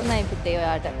යාළුවෝ ටික සරණයි පුතේ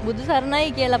ඔයාට. බුදු සරණයි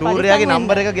කියලා සූර්යාගේ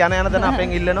නම්බර් එක යන යන දන අපෙන්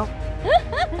ඉල්ලනවා.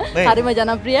 හරිම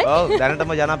ජනප්‍රියයි. ඔව්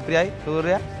දැනටම ජනප්‍රියයි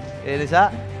සූර්යා. ඒ නිසා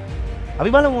අපි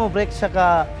බලමු ප්‍රේක්ෂක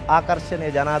ආකර්ෂණය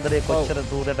ජනාදරය කොච්චර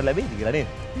සූර්යට ලැබෙයිද කියලා නේද?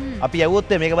 අපි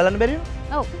යවුවොත් මේක බලන්න බැරි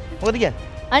වෙනවා. ඔව්. මොකද කියන්නේ?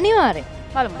 අනිවාර්යෙන්.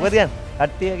 බලමු. මොකද කියන්නේ?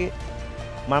 කට්ටියගේ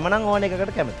මම නම් ඕන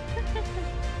එකකට කැමතියි.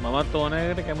 මමත් ඕන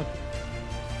එකට කැමති.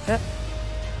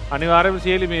 අනිවාර්යයෙන්ම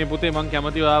සියලි මේ පුතේ මං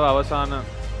කැමති ඔයාව අවසාන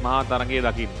මහා තරගයේ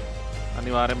දකින්න.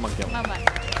 අනිවාර්යෙන්ම මං කැමතියි.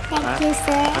 Thank you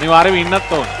sir. අනිවාර්යෙන්ම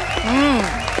ඉන්නත් ඕන.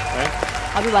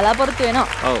 අපි බලාපොරොත්තු වෙනවා.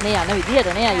 මේ යන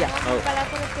විදිහට නේ අයියා.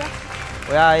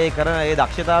 ඔයා ඒ කරන ඒ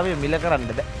දක්ෂතාවය මිල කරන්න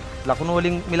බෑ. ලකුණු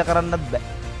වලින් මිල කරන්නත් බෑ.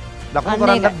 ලකුණු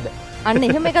කරන්නත් බෑ. අන්න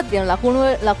එහෙම එකක් තියෙනවා.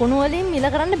 ලකුණු වලින් මිල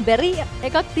කරන්න බැරි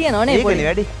එකක් තියෙනවා නේ පොඩි. ඒකනේ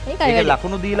වැඩි. ඒක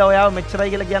ලකුණු දීලා ඔයාව මෙච්චරයි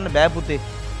කියලා කියන්න බෑ පුතේ.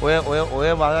 ඔය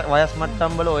වයස්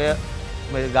මට්ටම් වල ඔය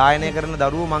මේ ගායනය කරන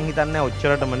දරුවෝ මං හිතන්නේ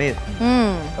ඔච්චරටම නේද?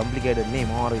 කොම්ප්ලිකේටඩ් නේ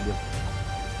මොහොර විදියට.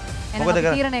 මොකද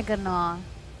තීරණය කරනවා?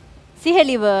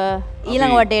 සිහෙලිව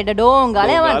ඊළඟ වටේට ඩෝන්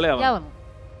ගාලා යවමු.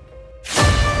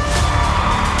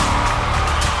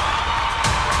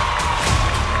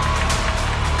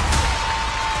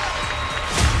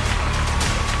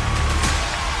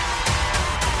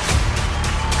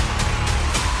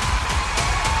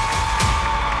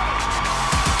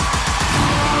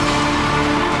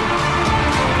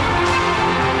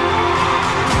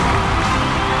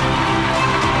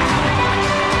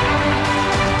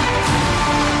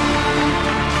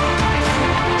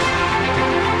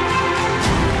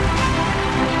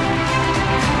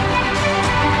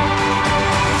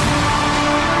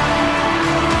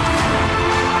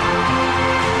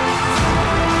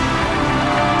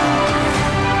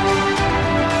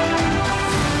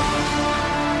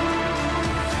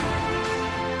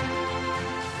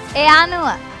 ඒ අනුව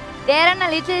Derana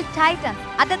Little Titan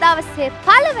අද දවසේ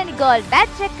පළවෙනි ගෝල්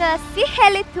බැච් එක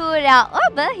සිහෙලි තූරා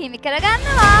ඔබ හිමි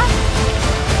කරගන්නවා.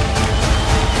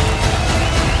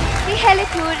 සිහෙලි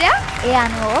තූරා ඒ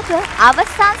අනුව ඔබ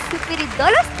අවසන් සුපිරි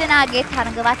 12 දෙනාගේ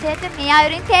තරඟ වටේට මේ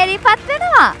අයුරින් තේරීපත්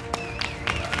වෙනවා.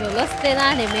 12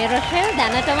 දෙනා නෙමෙයි රොෂෙල්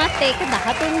දැනටමත් ඒක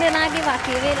 13 දෙනාගේ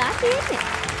වටේ වෙලා තියෙන්නේ.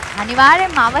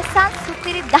 අනිවාර්යෙන්ම අවසන්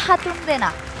සුපිරි 13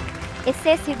 දෙනා.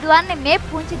 එසේ සිදුවන්නේ මේ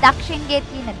පුංචි දක්ෂින්ගේ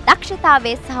තියෙන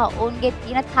දක්ෂතාවය සහ ඔවුන්ගේ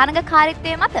තියෙන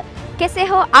තරඟකාරීත්වය මත. කෙසේ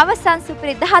හෝ අවසන්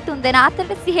සුපිරි 13 දෙනා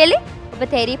අතරට සිහෙලි ඔබ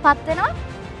තේරීපත් වෙනවා.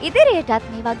 ඉදිරියටත්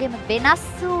මේ වගේම වෙනස්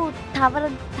වූ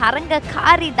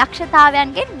තරඟකාරී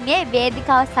දක්ෂතාවයන්ගෙන් මේ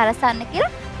වේදිකාව සරසන්න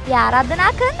කියලා අපි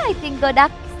ආරාධනා කරනවා. ඉතින්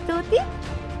ගොඩක් ස්තුතියි.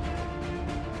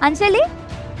 අංජලි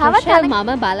තව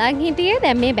මම බලන් හිටියේ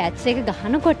දැන් මේ බැච් එක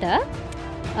ගහනකොට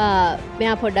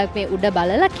මෙයා පොඩ්ඩක් මේ උඩ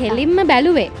බලලා කෙලින්ම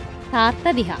බැලුවේ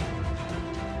තාත්තා දිහා.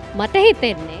 මට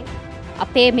හිතෙන්නේ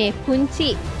අපේ මේ පුංචි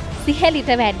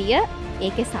සිහෙලිට වැඩිය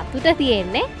ඒකේ සතුට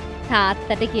තියෙන්නේ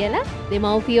තාත්තට කියලා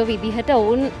දෙමව්පියෝ විදිහට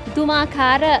ඔවුන්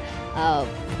පුදුමාකාර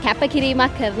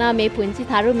කැපකිරීමක් කරනවා මේ පුංචි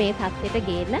තරු මේ තත්ත්වයට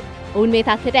ගේන්න. ඔවුන් මේ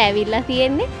තත්ත්වයට ඇවිල්ලා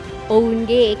තියෙන්නේ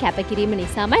ඔවුන්ගේ ඒ කැපකිරීම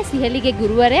නිසාමයි. සිහෙලිගේ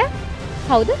ගුරුවරයා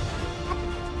කවුද?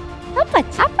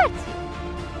 අප්පච්චි.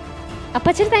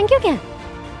 අප්පච්චිට thank you කියන්න.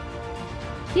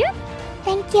 Yeah?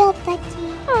 Thank you, Pachi.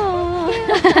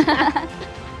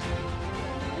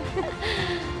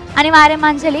 අනිවාර්යෙන්ම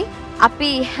අංජලි අපි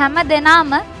හැම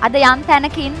දෙනාම අද යම්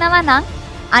තැනක ඉන්නවා නම්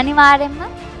අනිවාර්යෙන්ම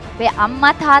අපේ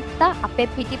අම්මා තාත්තා අපේ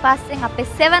පිටිපස්සෙන් අපේ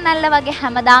සෙවණැල්ල වගේ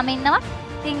හැමදාම ඉන්නවා.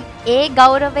 ඉතින් ඒ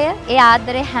ගෞරවය ඒ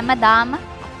ආදරය හැමදාම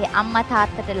අපේ අම්මා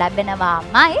තාත්තට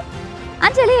ලැබෙනවාමයි.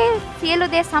 අංජලි සියලු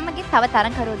දේ සමගින් තව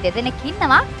තරඟකරු දෙදෙනෙක්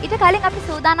ඉන්නවා. ඊට කලින් අපි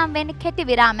සූදානම් වෙන්නේ කෙටි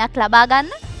විරාමයක් ලබා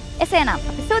ගන්න. එසේනම්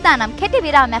අපි සූදානම් කෙටි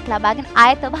විරාමයක් ලබාගෙන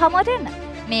ආයෙත් ඔබ හමුවට එන්න.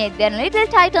 මේ Derana Little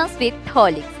Titans with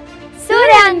Horlicks.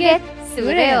 සූර්යයන්ගේ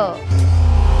සූර්යෝ.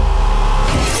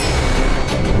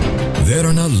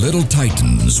 Derana Little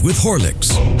Titans with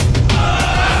Horlicks.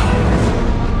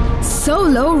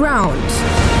 Solo round.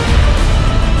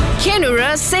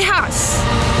 Kenura Sehas.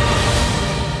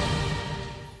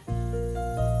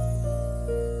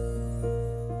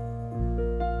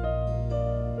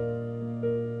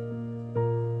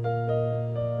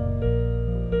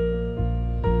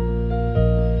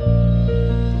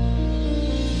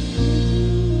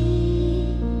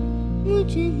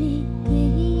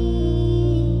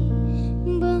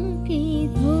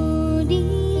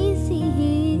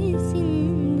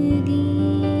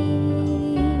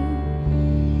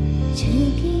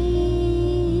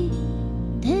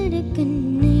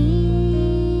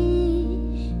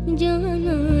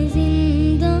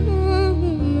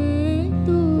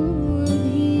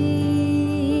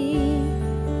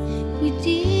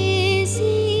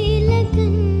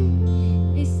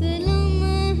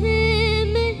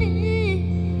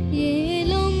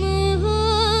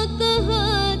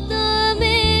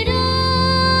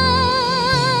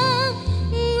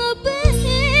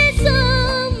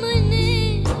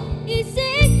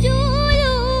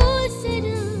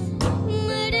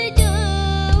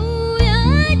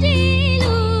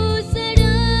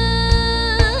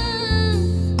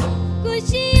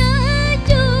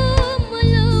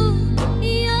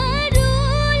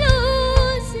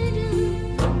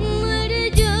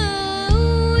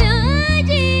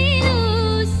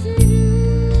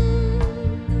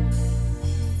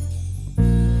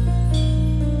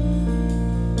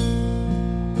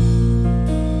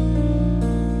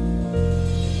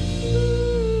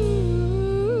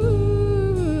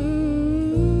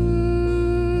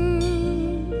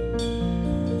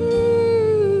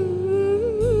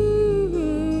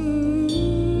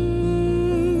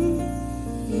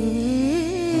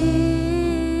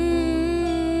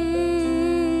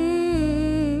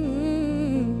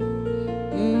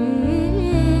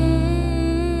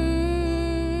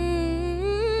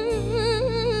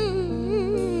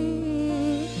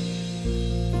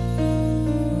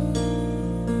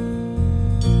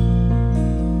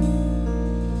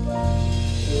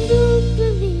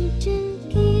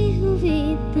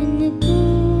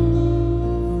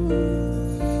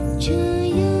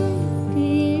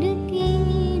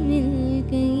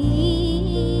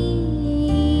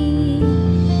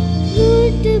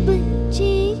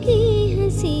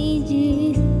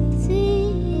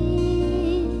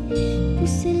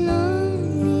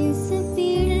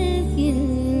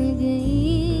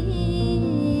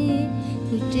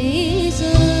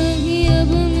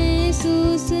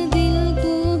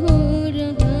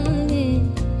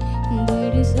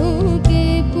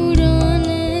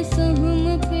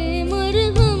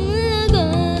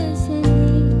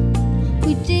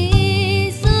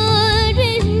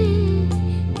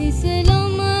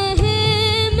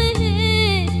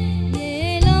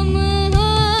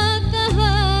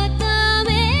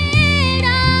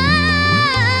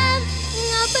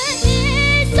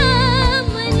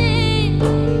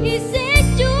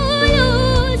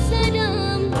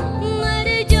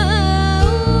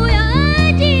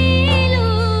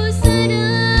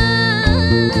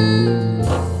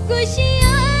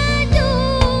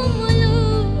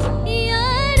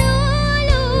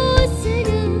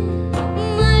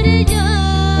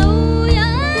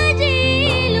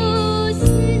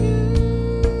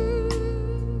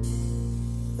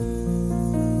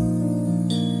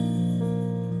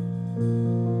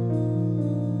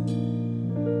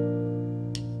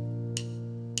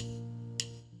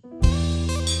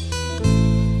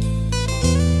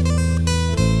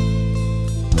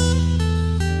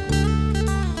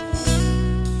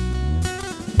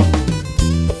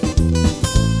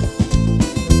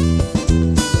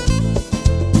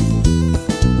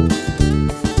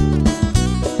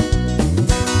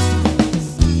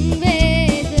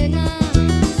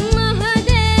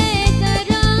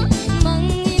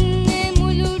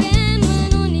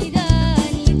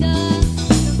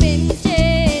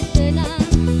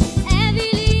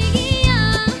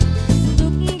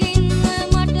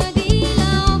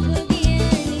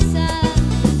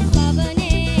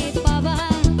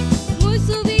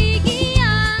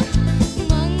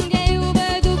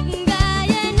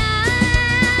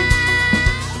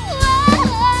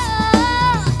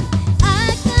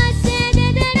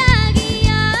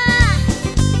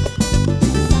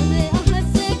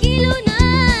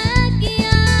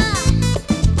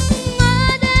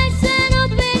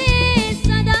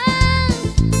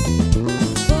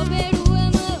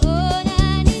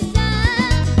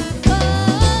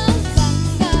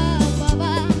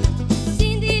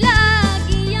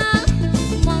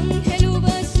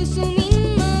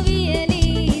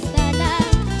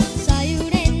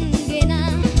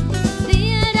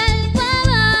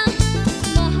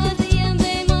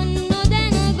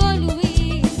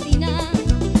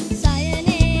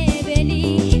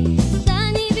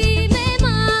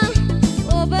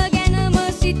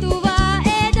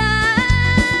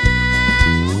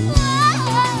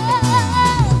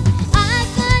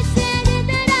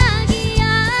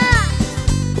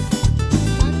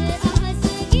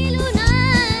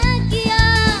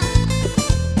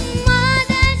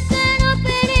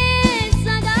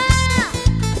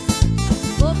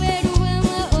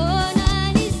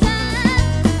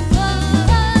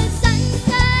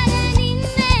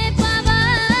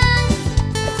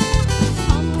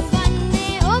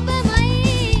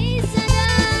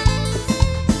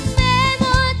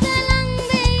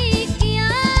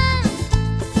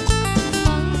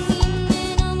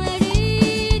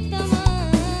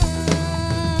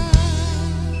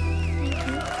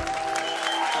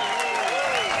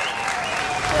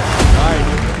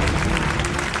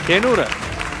 කෙනුර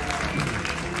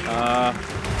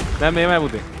දැන් මේමයි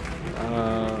පුතේ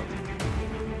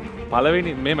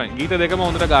පළවෙනි මෙම ගීත දෙකම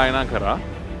හොඳට ගායනා කරා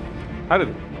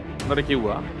හරිද හොඳට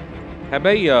කිව්වා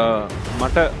හැබැයි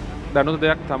මට දැනුණු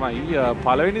දෙයක් තමයි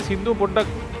පළවෙනි සින්දුව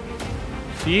පොඩ්ඩක්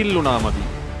ෆීල් වුණා මදි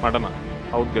මට නම්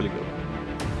පෞද්ගලිකව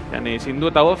يعني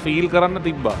සින්දුව තව ෆීල් කරන්න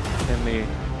තිබ්බා يعني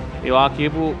ඒවා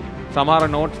කියපු සමහර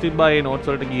නෝට්ස් තිබ්බා ඒ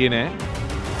නෝට්ස් වලට ගියේ නෑ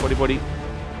පොඩි පොඩි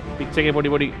පිච් එකේ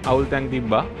පොඩි පොඩි අවුල් තැන්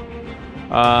තිබ්බා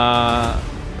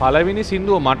පළවෙනි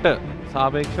සින්දුව මට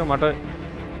සාපේක්ෂව මට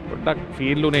පොඩ්ඩක්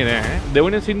ෆීල් උනේ නෑ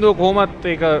දෙවෙනි සින්දුව කොහොමත්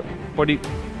ඒක පොඩි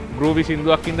ග්‍රූවි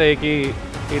සින්දුවක් ඉඳ ඒකේ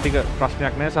ඒ ටික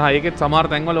ප්‍රශ්නයක් නෑ සහ ඒකෙත් සමහර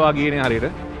තැන්වල වා ගියේනේ හරියට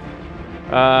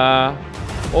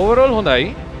ඕවරෝල්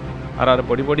හොඳයි අර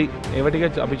පොඩි පොඩි ඒව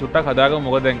ටික අපි චුට්ටක් හදාගමු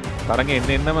මොකද දැන් තරඟ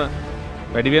එන්නම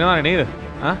වැඩි වෙනවනේ නේද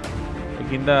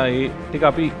ඒකින්ද ඒ ටික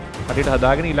අපි හරියට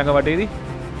හදාගෙන ඊළඟ වටේදී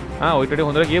ඔය ටික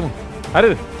හොඳට කියමු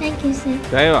හරිද Thank you, sir.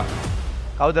 ජයවා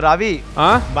කවුද රවි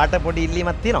බට පොඩි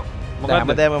ඉල්ලීමක් තියෙනවා මොකද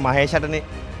හැමදාම මහේෂටනේ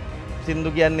සින්දු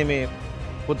කියන්නේ මේ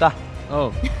පුතා ඔව්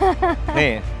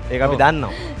නේ ඒක අපි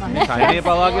දන්නවා සයිනේ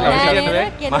පවා කියලා අපි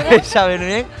කියන්නේ මහේෂ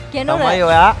වෙනුවෙන් තමයි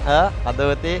ඔයා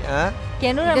අදවතේ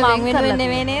කෙනුර මං වෙනුවෙන්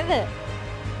නෙමෙයි නේද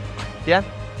කියන්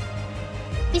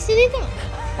ඉසිරිද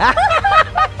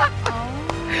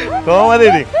කොහමද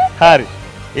ඉතින් හරි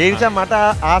ඒ නිසා මට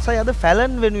ආසයි අද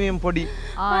ෆැලන් වෙනුවෙන් පොඩි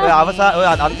ඔය ඔය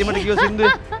අන්තිමට කියව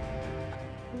සින්දුවේ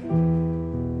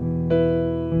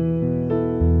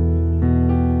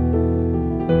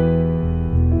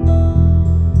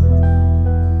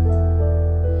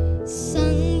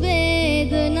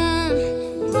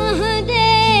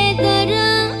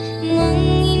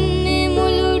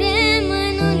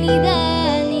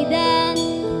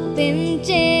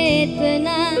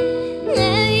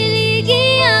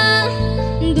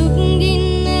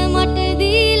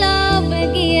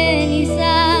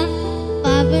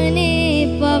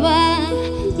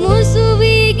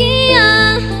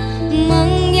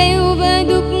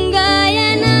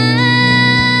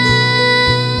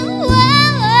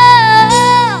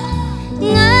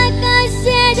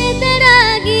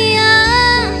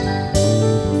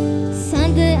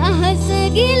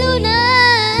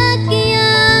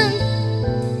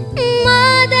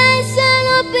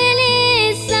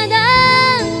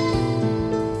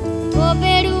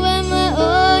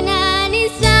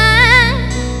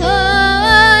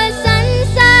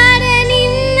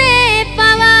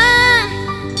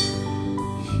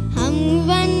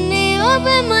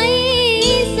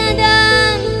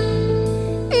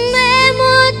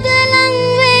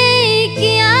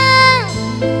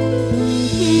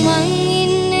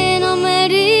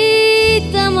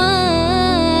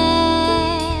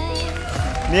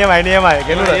නියමයි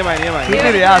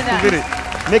සුපිරි සුපිරි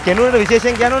මේ කෙනුරට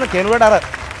විශේෂයෙන් කියන්න ඕන කෙනුරට අර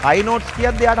හයි නෝට්ස්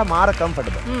කියද්දී යාට මාර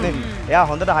කම්ෆර්ටබල් නේද එයා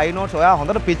හොඳට හයි නෝට්ස් ඔයා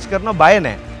හොඳට පිච් කරනවා බය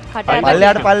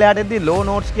නැහැ පල්ලයට එද්දී ලෝ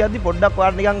නෝට්ස් කියද්දී පොඩ්ඩක්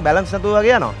ඔයාට නිකන් බැලන්ස් නැතුව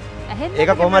වගේ යනවා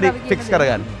ඒක කොහොම හරි ෆික්ස්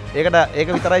කරගන්න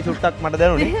ඒක විතරයි චුට්ටක් මට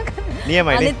දැනුනේ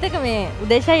නියමයි අනිත් එක මේ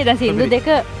උදේශයි දැන් සින්දු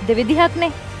දෙක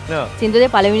දෙවිදිහක්නේ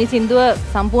සින්දුවේ පළවෙනි සින්දුව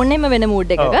සම්පූර්ණයෙන්ම වෙන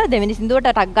මූඩ් එකක දෙවෙනි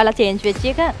සින්දුවට ටක් ගාලා චේන්ජ් වෙච්ච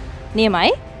එක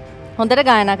නියමයි හොඳට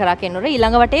ගායනා කරා කෙනුර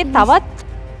ඊළඟ වටේ තවත්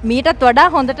මීටත් වඩා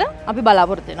හොඳට අපි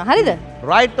බලාපොරොත්තු වෙනවා හරිද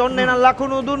රයිට් ඔන්න එන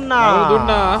ලකුණු දුන්නා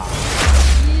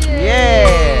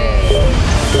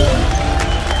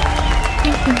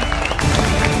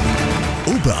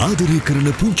ඔබ ආදරය කරන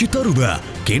පුංචි තරුව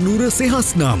කෙනුර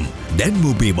සෙහස් නම් දැන්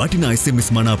ඔබේ වටිනා SMS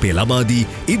මනාපය ලබා දී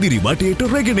ඉදිරි වටේට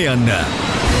රැගෙන යන්න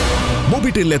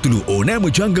මොබිටෙල් ඇතුළු ඕනෑම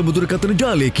ජංගම දුරකථන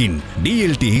ජාලයකින්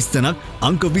DLT හිස්තනක්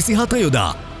අංක 27 යොදා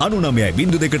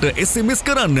 99.2ට SMS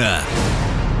කරන්න.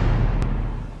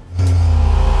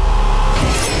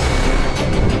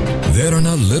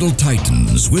 Derana Little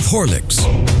Titans with Horlicks.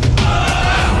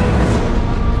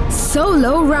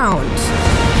 Solo round.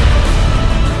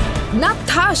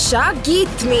 Natasha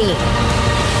Geet Me.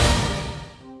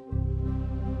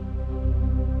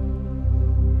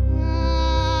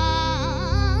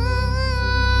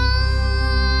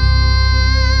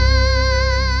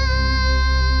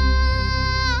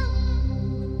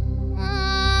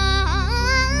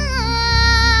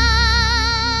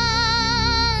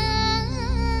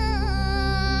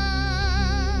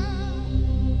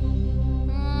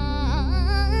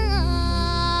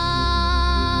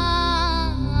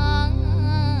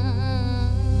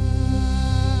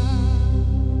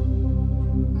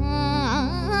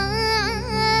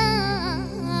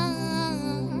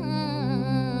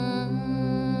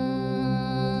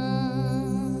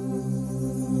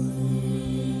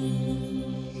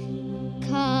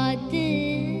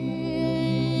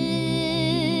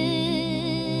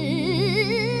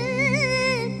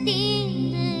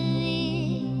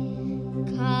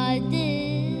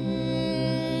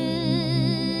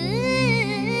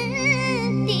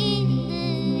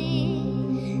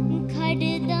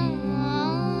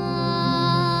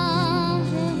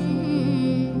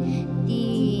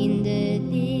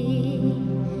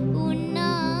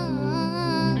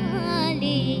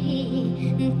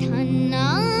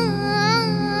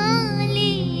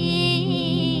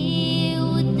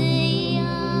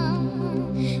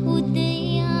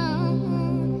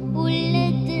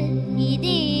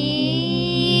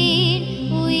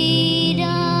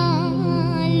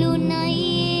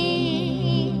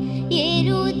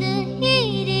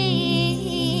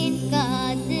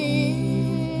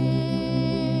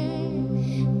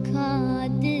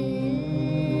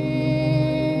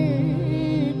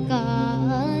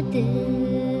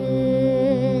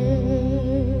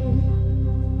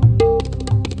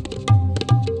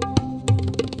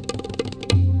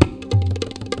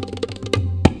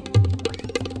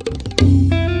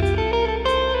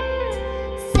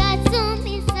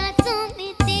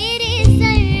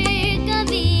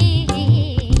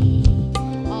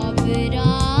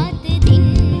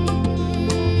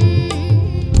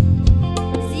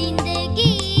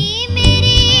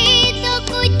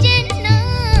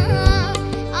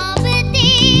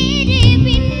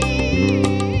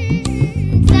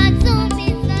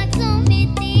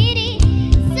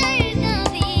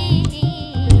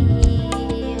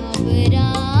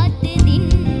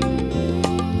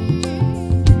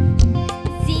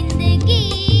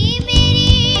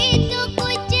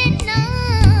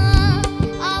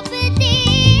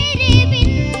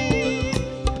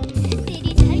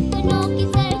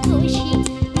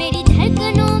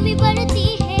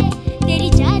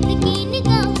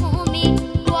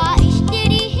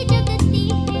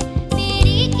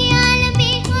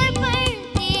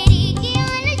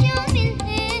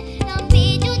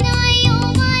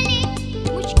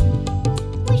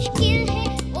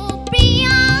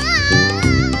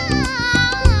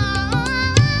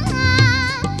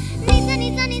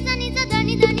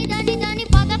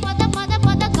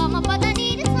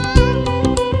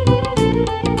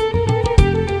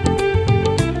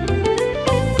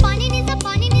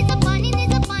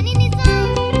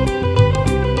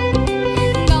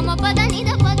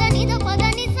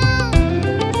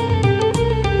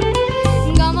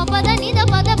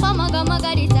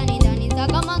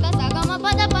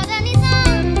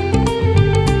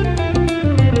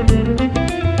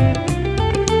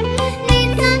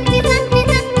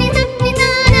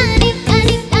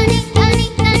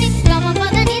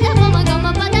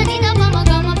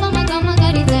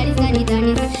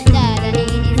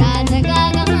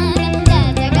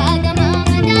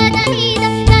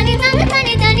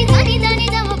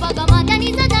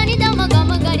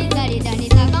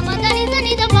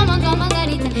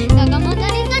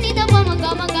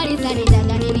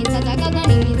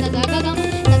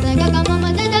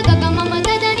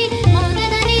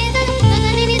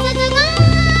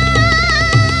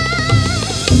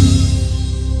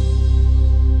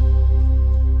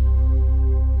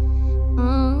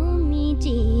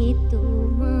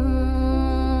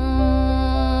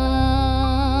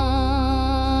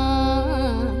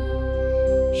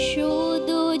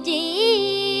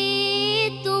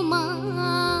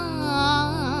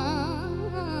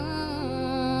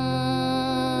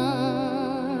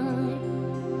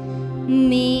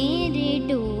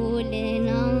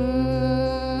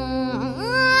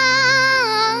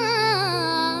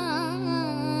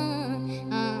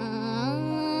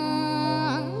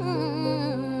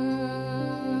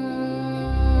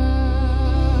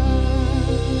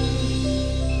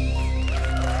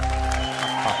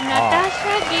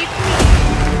 Natasha ගීත්මි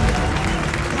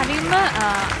හරිම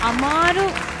අමාරු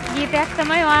ගීතයක්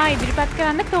තමයි ඔයා ඉදිරිපත්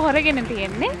කරන්න තෝරගෙන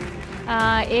තියෙන්නේ.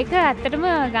 ඒක ඇත්තටම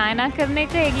ගායනා කරන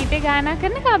එක ඒ ගීතේ ගායනා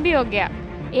කරන එක අභියෝගයක්.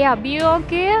 ඒ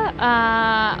අභියෝගය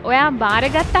ඔයා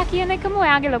බාරගත්තා කියන එකම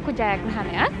ඔයාගේ ලොකු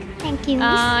ජයග්‍රහණයක්. Thank you.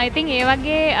 ඉතින් ඒ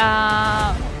වගේ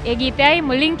ඒ ගීතයයි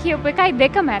මුලින් කියපු එකයි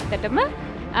දෙකම ඇත්තටම.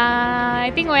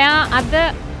 ඉතින් ඔයා අද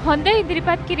හොඳ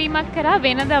ඉදිරිපත් කිරීමක් කරා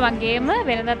වෙනද වගේම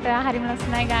වෙනදත් ඔයා හරිම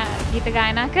ලස්සනයි ගීත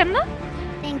ගායනා කරනවා.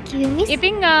 Thank you miss.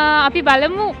 ඉතින් අපි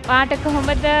බලමු පාට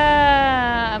කොහොමද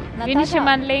විනිශ්චය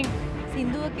මණ්ඩලයෙන්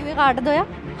සින්දුව කිව්වේ කාටද ඔයා?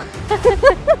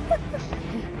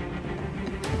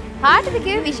 කාටද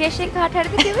කිව්වේ විශේෂයෙන් කාට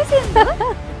හරිද කිව්වේ සින්දුව?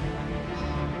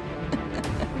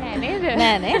 නෑ නේද?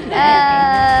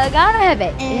 නෑ ගාන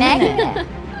හැබැයි නෑ කිව්වේ.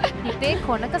 හිතේ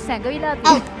කොනක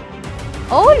සැඟවිලා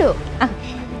ඔව්ලු.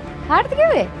 කාටද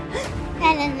කිව්වේ?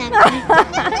 Helena.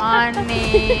 අනේ.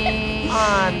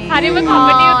 හරිම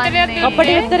කපටි උත්තරයක් දුන්නේ.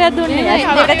 කපටි උත්තරයක් දුන්නේ.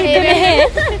 දෙකට හිතුනේ.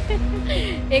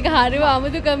 ඒක හරිම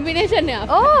අමුතු කම්බිනේෂන්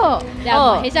එකක්. දැන්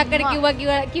මහේෂ් අක්කට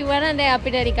කිව්වා නම් දැන්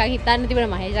අපිට නිකන් හිතන්න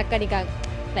තිබුණා මහේෂ් අක්කා නිකන්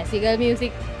ක්ලාසිකල්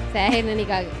මියුසික් සෑහෙන්න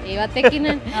නිකන් ඒවත් එක්ක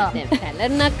ඉන්නනේ. දැන්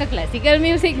පැලන් අක්කා ක්ලාසිකල්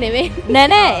මියුසික් නෙමෙයි.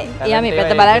 නෑ එයා මේ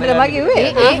පැත්ත බලන්න තමයි කිව්වේ.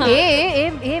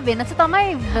 ඒ වෙනස තමයි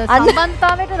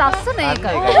සම්බන්ධතාවයට ලස්සන ඒක.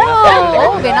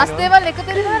 ඔව් වෙනස් දේවල් එකතු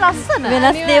වෙන ලස්සන.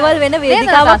 වෙනස් දේවල් වෙන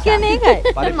වේදිකාවක් කියන්නේ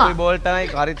ඒකයි. පරිප්පු බෝල්ටයි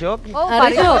කරිචෝක්. ඔව්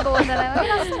පරිප්පු බෝල්ටයි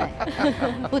ලස්සනයි.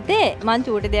 පුතේ මං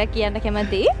චූටි දෙයක් කියන්න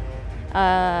කැමතියි.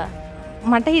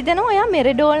 මට හිතෙනවා ඔයා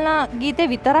මෙරඩෝල්නා ගීතේ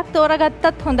විතරක්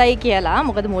තෝරගත්තත් හොඳයි කියලා.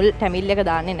 මොකද මුල් ටැමිල් එක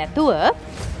දාන්නේ නැතුව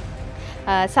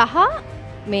සහ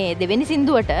මේ දෙවෙනි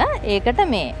සින්දුවට ඒකට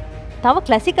මේ තව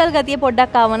ක්ලාසිකල් ගතිය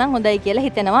පොඩ්ඩක් ආව නම් හොඳයි කියලා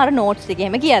හිතෙනවා අර නෝට්ස් එකේ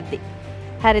එහෙම කියද්දි.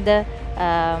 හරිද?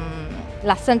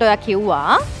 ලස්සනට ඔයා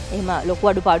කිව්වා. එහෙම ලොකු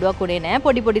අඩුපාඩුවක් උනේ නැහැ.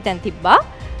 පොඩි තැන් තිබ්බා.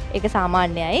 ඒක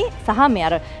සාමාන්‍යයි. සහ මේ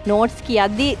අර නෝට්ස්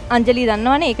කියද්දි අංජලි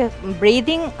දන්නවනේ ඒක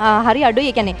බ්‍රීතිං හරි අඩුයි.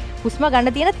 ඒ කියන්නේ හුස්ම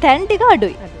ගන්න තියෙන තැන් ටික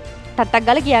අඩුයි. ටට්ටක්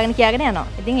ගාලා කියාගෙන යනවා.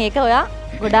 ඉතින් ඒක ඔයා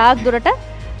ගොඩාක් දුරට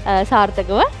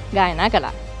සාර්ථකව ගායනා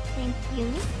කළා. Thank you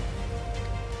miss.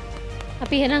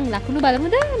 අපි එහෙනම් ලකුණු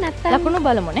බලමුද නැත්නම් ලකුණු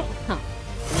බලමුනේ. හා.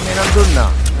 එනම් දුන්නා.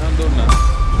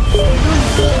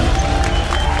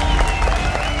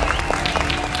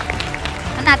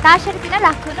 නතාෂාට තියෙන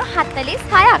ලකුණු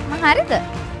 46ක්ම හරිද?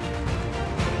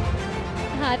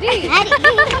 හරි.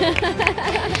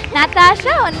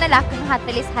 නතාෂා ඔන්න ලකුණු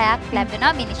 46ක්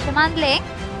ලැබෙනවා විනිශ්චය මණ්ඩලයෙන්.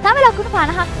 තව ලකුණු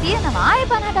 50ක් තියෙනවා. ඒ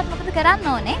 50ට මොකද කරන්න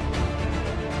ඕනේ?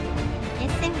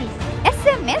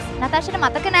 SMS නතාෂාට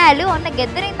මතක නෑලු ඔන්න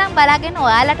ගෙදර ඉඳන් බලාගෙන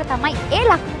ඔයාලට තමයි ඒ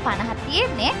ලකුණු 50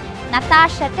 තියෙන්නේ.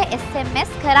 නතාෂාට SMS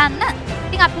කරන්න.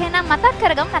 ඉතින් අපි එහෙනම් මතක්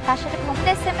කරගමු නතාෂාට කොහොමද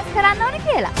SMS කරන්න ඕනේ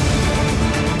කියලා.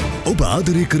 ඔබ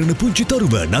ආදරය කරන පුංචි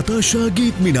තරුව නතාෂා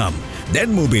ගීත්මි නම්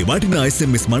දැන් ඔබේ වටිනා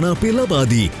SMS මනාපය ලබා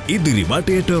දී ඉදිරි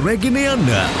වටයට රැගෙන යන්න.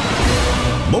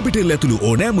 මොබිටෙල් ඇතුළු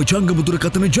ඕනෑම ජංගම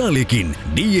දුරකථන ජාලයකින්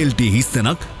DLT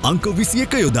හිස්සනක් අංක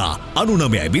 21 යොදා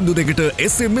 99.2ට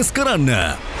SMS කරන්න.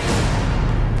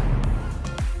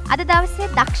 අද දවසේ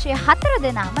දක්ෂය 4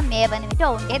 දෙනාම මේ වන විට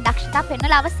ඔවුන්ගේ දක්ෂතා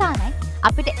පෙන්වලා අවසానයි.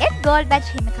 අපිට එක් ගෝල් බැච්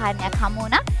හිමිකාරණයක් හමු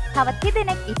වුණා. තව 30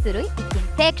 දෙනෙක් ඉතුරුයි. ඉතින්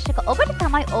ප්‍රේක්ෂක ඔබට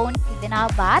තමයි ඔවුන් 30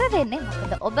 දෙනාව බාර දෙන්නේ.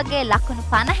 මොකද ඔබගේ ලකුණු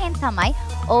 50න් තමයි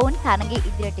ඔවුන් තරඟයේ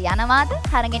ඉදිරියට යනවාද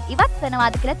තරඟෙන් ඉවත්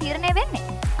වෙනවාද කියලා තීරණය වෙන්නේ.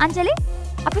 අංජලි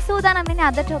අපි සූදානම් වෙන්නේ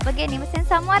අදට ඔබගේ නිවසෙන්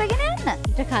සමු අරගෙන යන්න.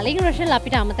 ඊට කලින් රොෂල්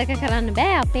අපිට අමතක කරන්න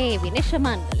බෑ අපේ විනිශ්චය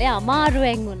මණ්ඩලය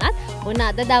අමාරුවෙන් වුණත් ඔන්න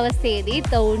අද දවසේදී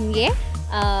ඔවුන්ගේ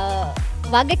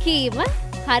වගකීම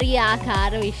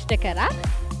හරියාකාරව ඉෂ්ට කරා.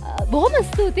 බොහොම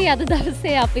ස්තුතියි අද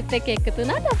දවසේ අපිත් එක්ක එකතු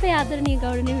වුණාට අපේ ආදරණීය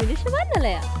ගෞරවනීය විනිශ්චය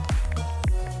මණ්ඩලය.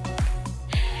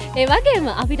 ඒ වගේම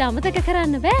අපිට අමතක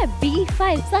කරන්න බෑ B5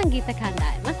 සංගීත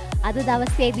කණ්ඩායම අද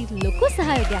දවසේදී ලොකු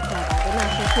සහයෝගයක් ලබා දෙන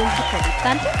අපේ පුංචි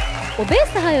ප්‍රොජෙක්ට්න්ට ඔබේ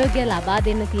සහයෝගය ලබා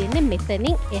දෙන්න තියෙන්නේ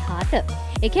මෙතනින් එහාට.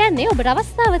 ඒ කියන්නේ ඔබට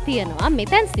අවස්ථාව තියෙනවා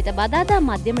මෙතෙන් සිට බදාදා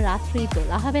මධ්‍යම රාත්‍රී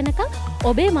 12 වෙනකම්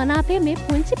ඔබේ මනාපය මේ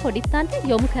පුංචි පොඩිත්තන්ට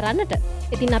යොමු කරන්නට.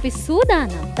 ඉතින් අපි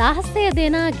සූදානම් 16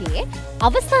 දෙනාගේ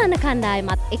අවසාන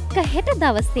කණ්ඩායමත් එක්ක හෙට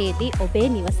දවසේදී ඔබේ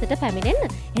නිවසට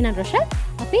පැමිණෙන්න. එහෙනම් රොෂල්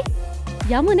අපි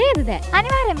යමු නේද දැන්?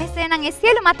 අනිවාර්යයෙන් මෙසේ නම් ඒ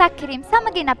සියලු මතක් කිරීම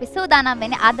සමගින් අපි සූදානම්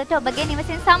වෙන්නේ අදට ඔබගේ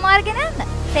නිවසෙන් සමු අරගෙන යන්න.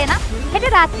 එහෙනම් හෙට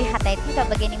රාත්‍රී 7ට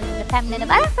ඔබගේ නිවසට පැමිණෙන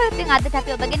බලාපොරොත්තුෙන් අදට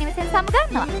අපි ඔබගේ නිවසෙන් සමු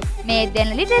ගන්නවා. මේ දෙන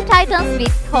Little Titans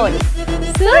with Holy.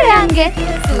 සූර්යයන්ගේ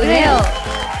සූර්යෝ